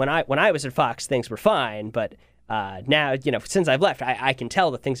 when I was at Fox, things were fine, but now, since I've left, I can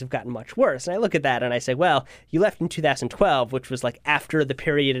tell that things have gotten much worse. And I look at that and I say, well, you left in 2012, which was like after the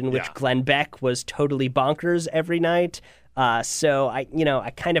period in which Glenn Beck was totally bonkers every night. So I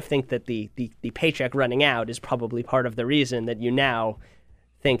kind of think that the paycheck running out is probably part of the reason that you now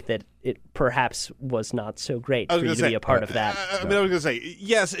think that it perhaps was not so great for you to be a part of that. I was going to say,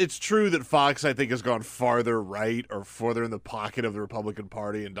 yes, it's true that Fox, I think, has gone farther right or further in the pocket of the Republican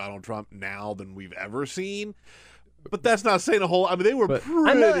Party and Donald Trump now than we've ever seen. But that's not saying a whole. I mean, they were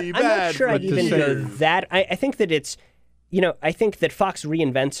pretty bad. I'm not sure I'd even go that. I think that it's, I think that Fox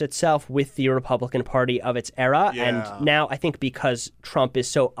reinvents itself with the Republican Party of its era. Yeah. And now I think because Trump is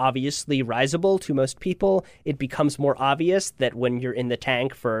so obviously risible to most people, it becomes more obvious that when you're in the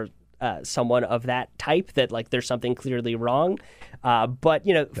tank for someone of that type, that like there's something clearly wrong. But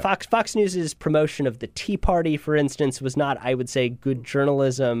Fox News's promotion of the Tea Party, for instance, was not, I would say, good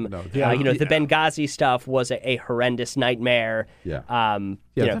journalism. No. The Benghazi stuff was a horrendous nightmare.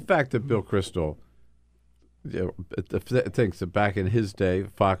 The fact that Bill Kristol thinks that back in his day,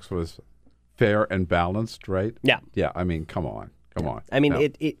 Fox was fair and balanced, right? Yeah. Yeah. I mean, come on. I mean,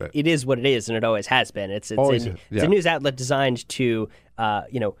 it is what it is, and it always has been. It's a news outlet designed to,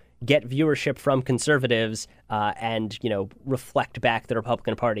 get viewership from conservatives and reflect back the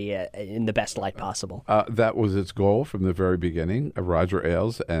Republican Party in the best light possible. That was its goal from the very beginning. Roger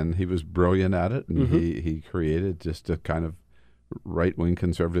Ailes, and he was brilliant at it, and he created just a kind of right-wing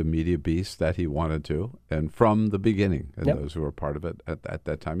conservative media beast that he wanted to, and from the beginning, and those who were part of it at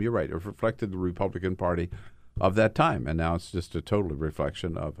that time, you're right, it reflected the Republican Party of that time, and now it's just a total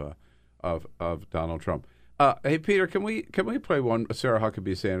reflection of Donald Trump. Hey, Peter, can we play one Sarah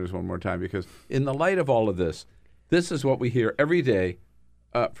Huckabee Sanders one more time? Because in the light of all of this is what we hear every day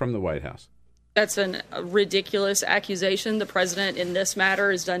from the White House. That's a ridiculous accusation. The president in this matter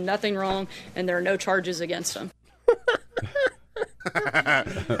has done nothing wrong, and there are no charges against him.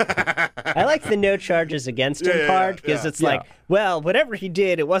 I like the no charges against him part because it's like, well, whatever he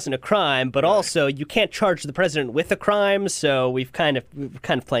did, it wasn't a crime, but also you can't charge the president with a crime, so we've kind of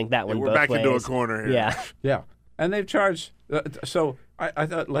playing that one both ways. We're back into a corner here. Yeah. And they've charged. So I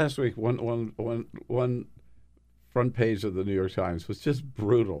thought last week one front page of the New York Times was just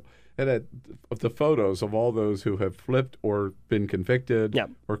brutal. It had the photos of all those who have flipped or been convicted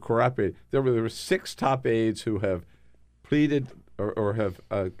or cooperated. There were 6 top aides who have pleaded or have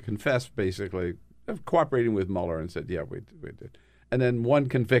confessed, basically, of cooperating with Mueller and said, yeah, we did. And then 1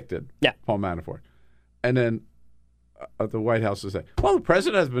 convicted, Paul Manafort. And then the White House is saying, well, the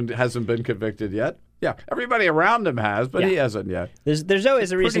president hasn't been convicted yet. Yeah, everybody around him has, but he hasn't yet. There's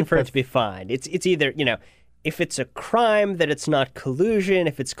always a reason for it to be fined. It's either, if it's a crime, that it's not collusion.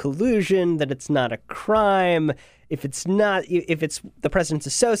 If it's collusion, that it's not a crime. If it's the president's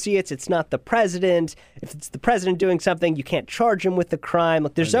associates, it's not the president. If it's the president doing something, you can't charge him with the crime.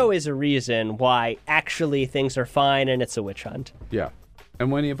 Look, there's always a reason why actually things are fine and it's a witch hunt. Yeah.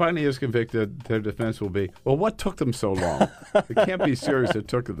 And when he finally is convicted, their defense will be, well, what took them so long? It can't be serious it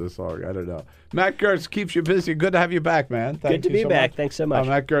took them this long. I don't know. Matt Gertz keeps you busy. Good to have you back, man. Good to be back. Thanks so much.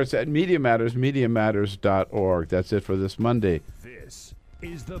 Matt Gertz at Media Matters, MediaMatters.org. That's it for this Monday. This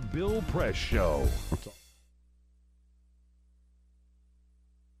is the Bill Press Show.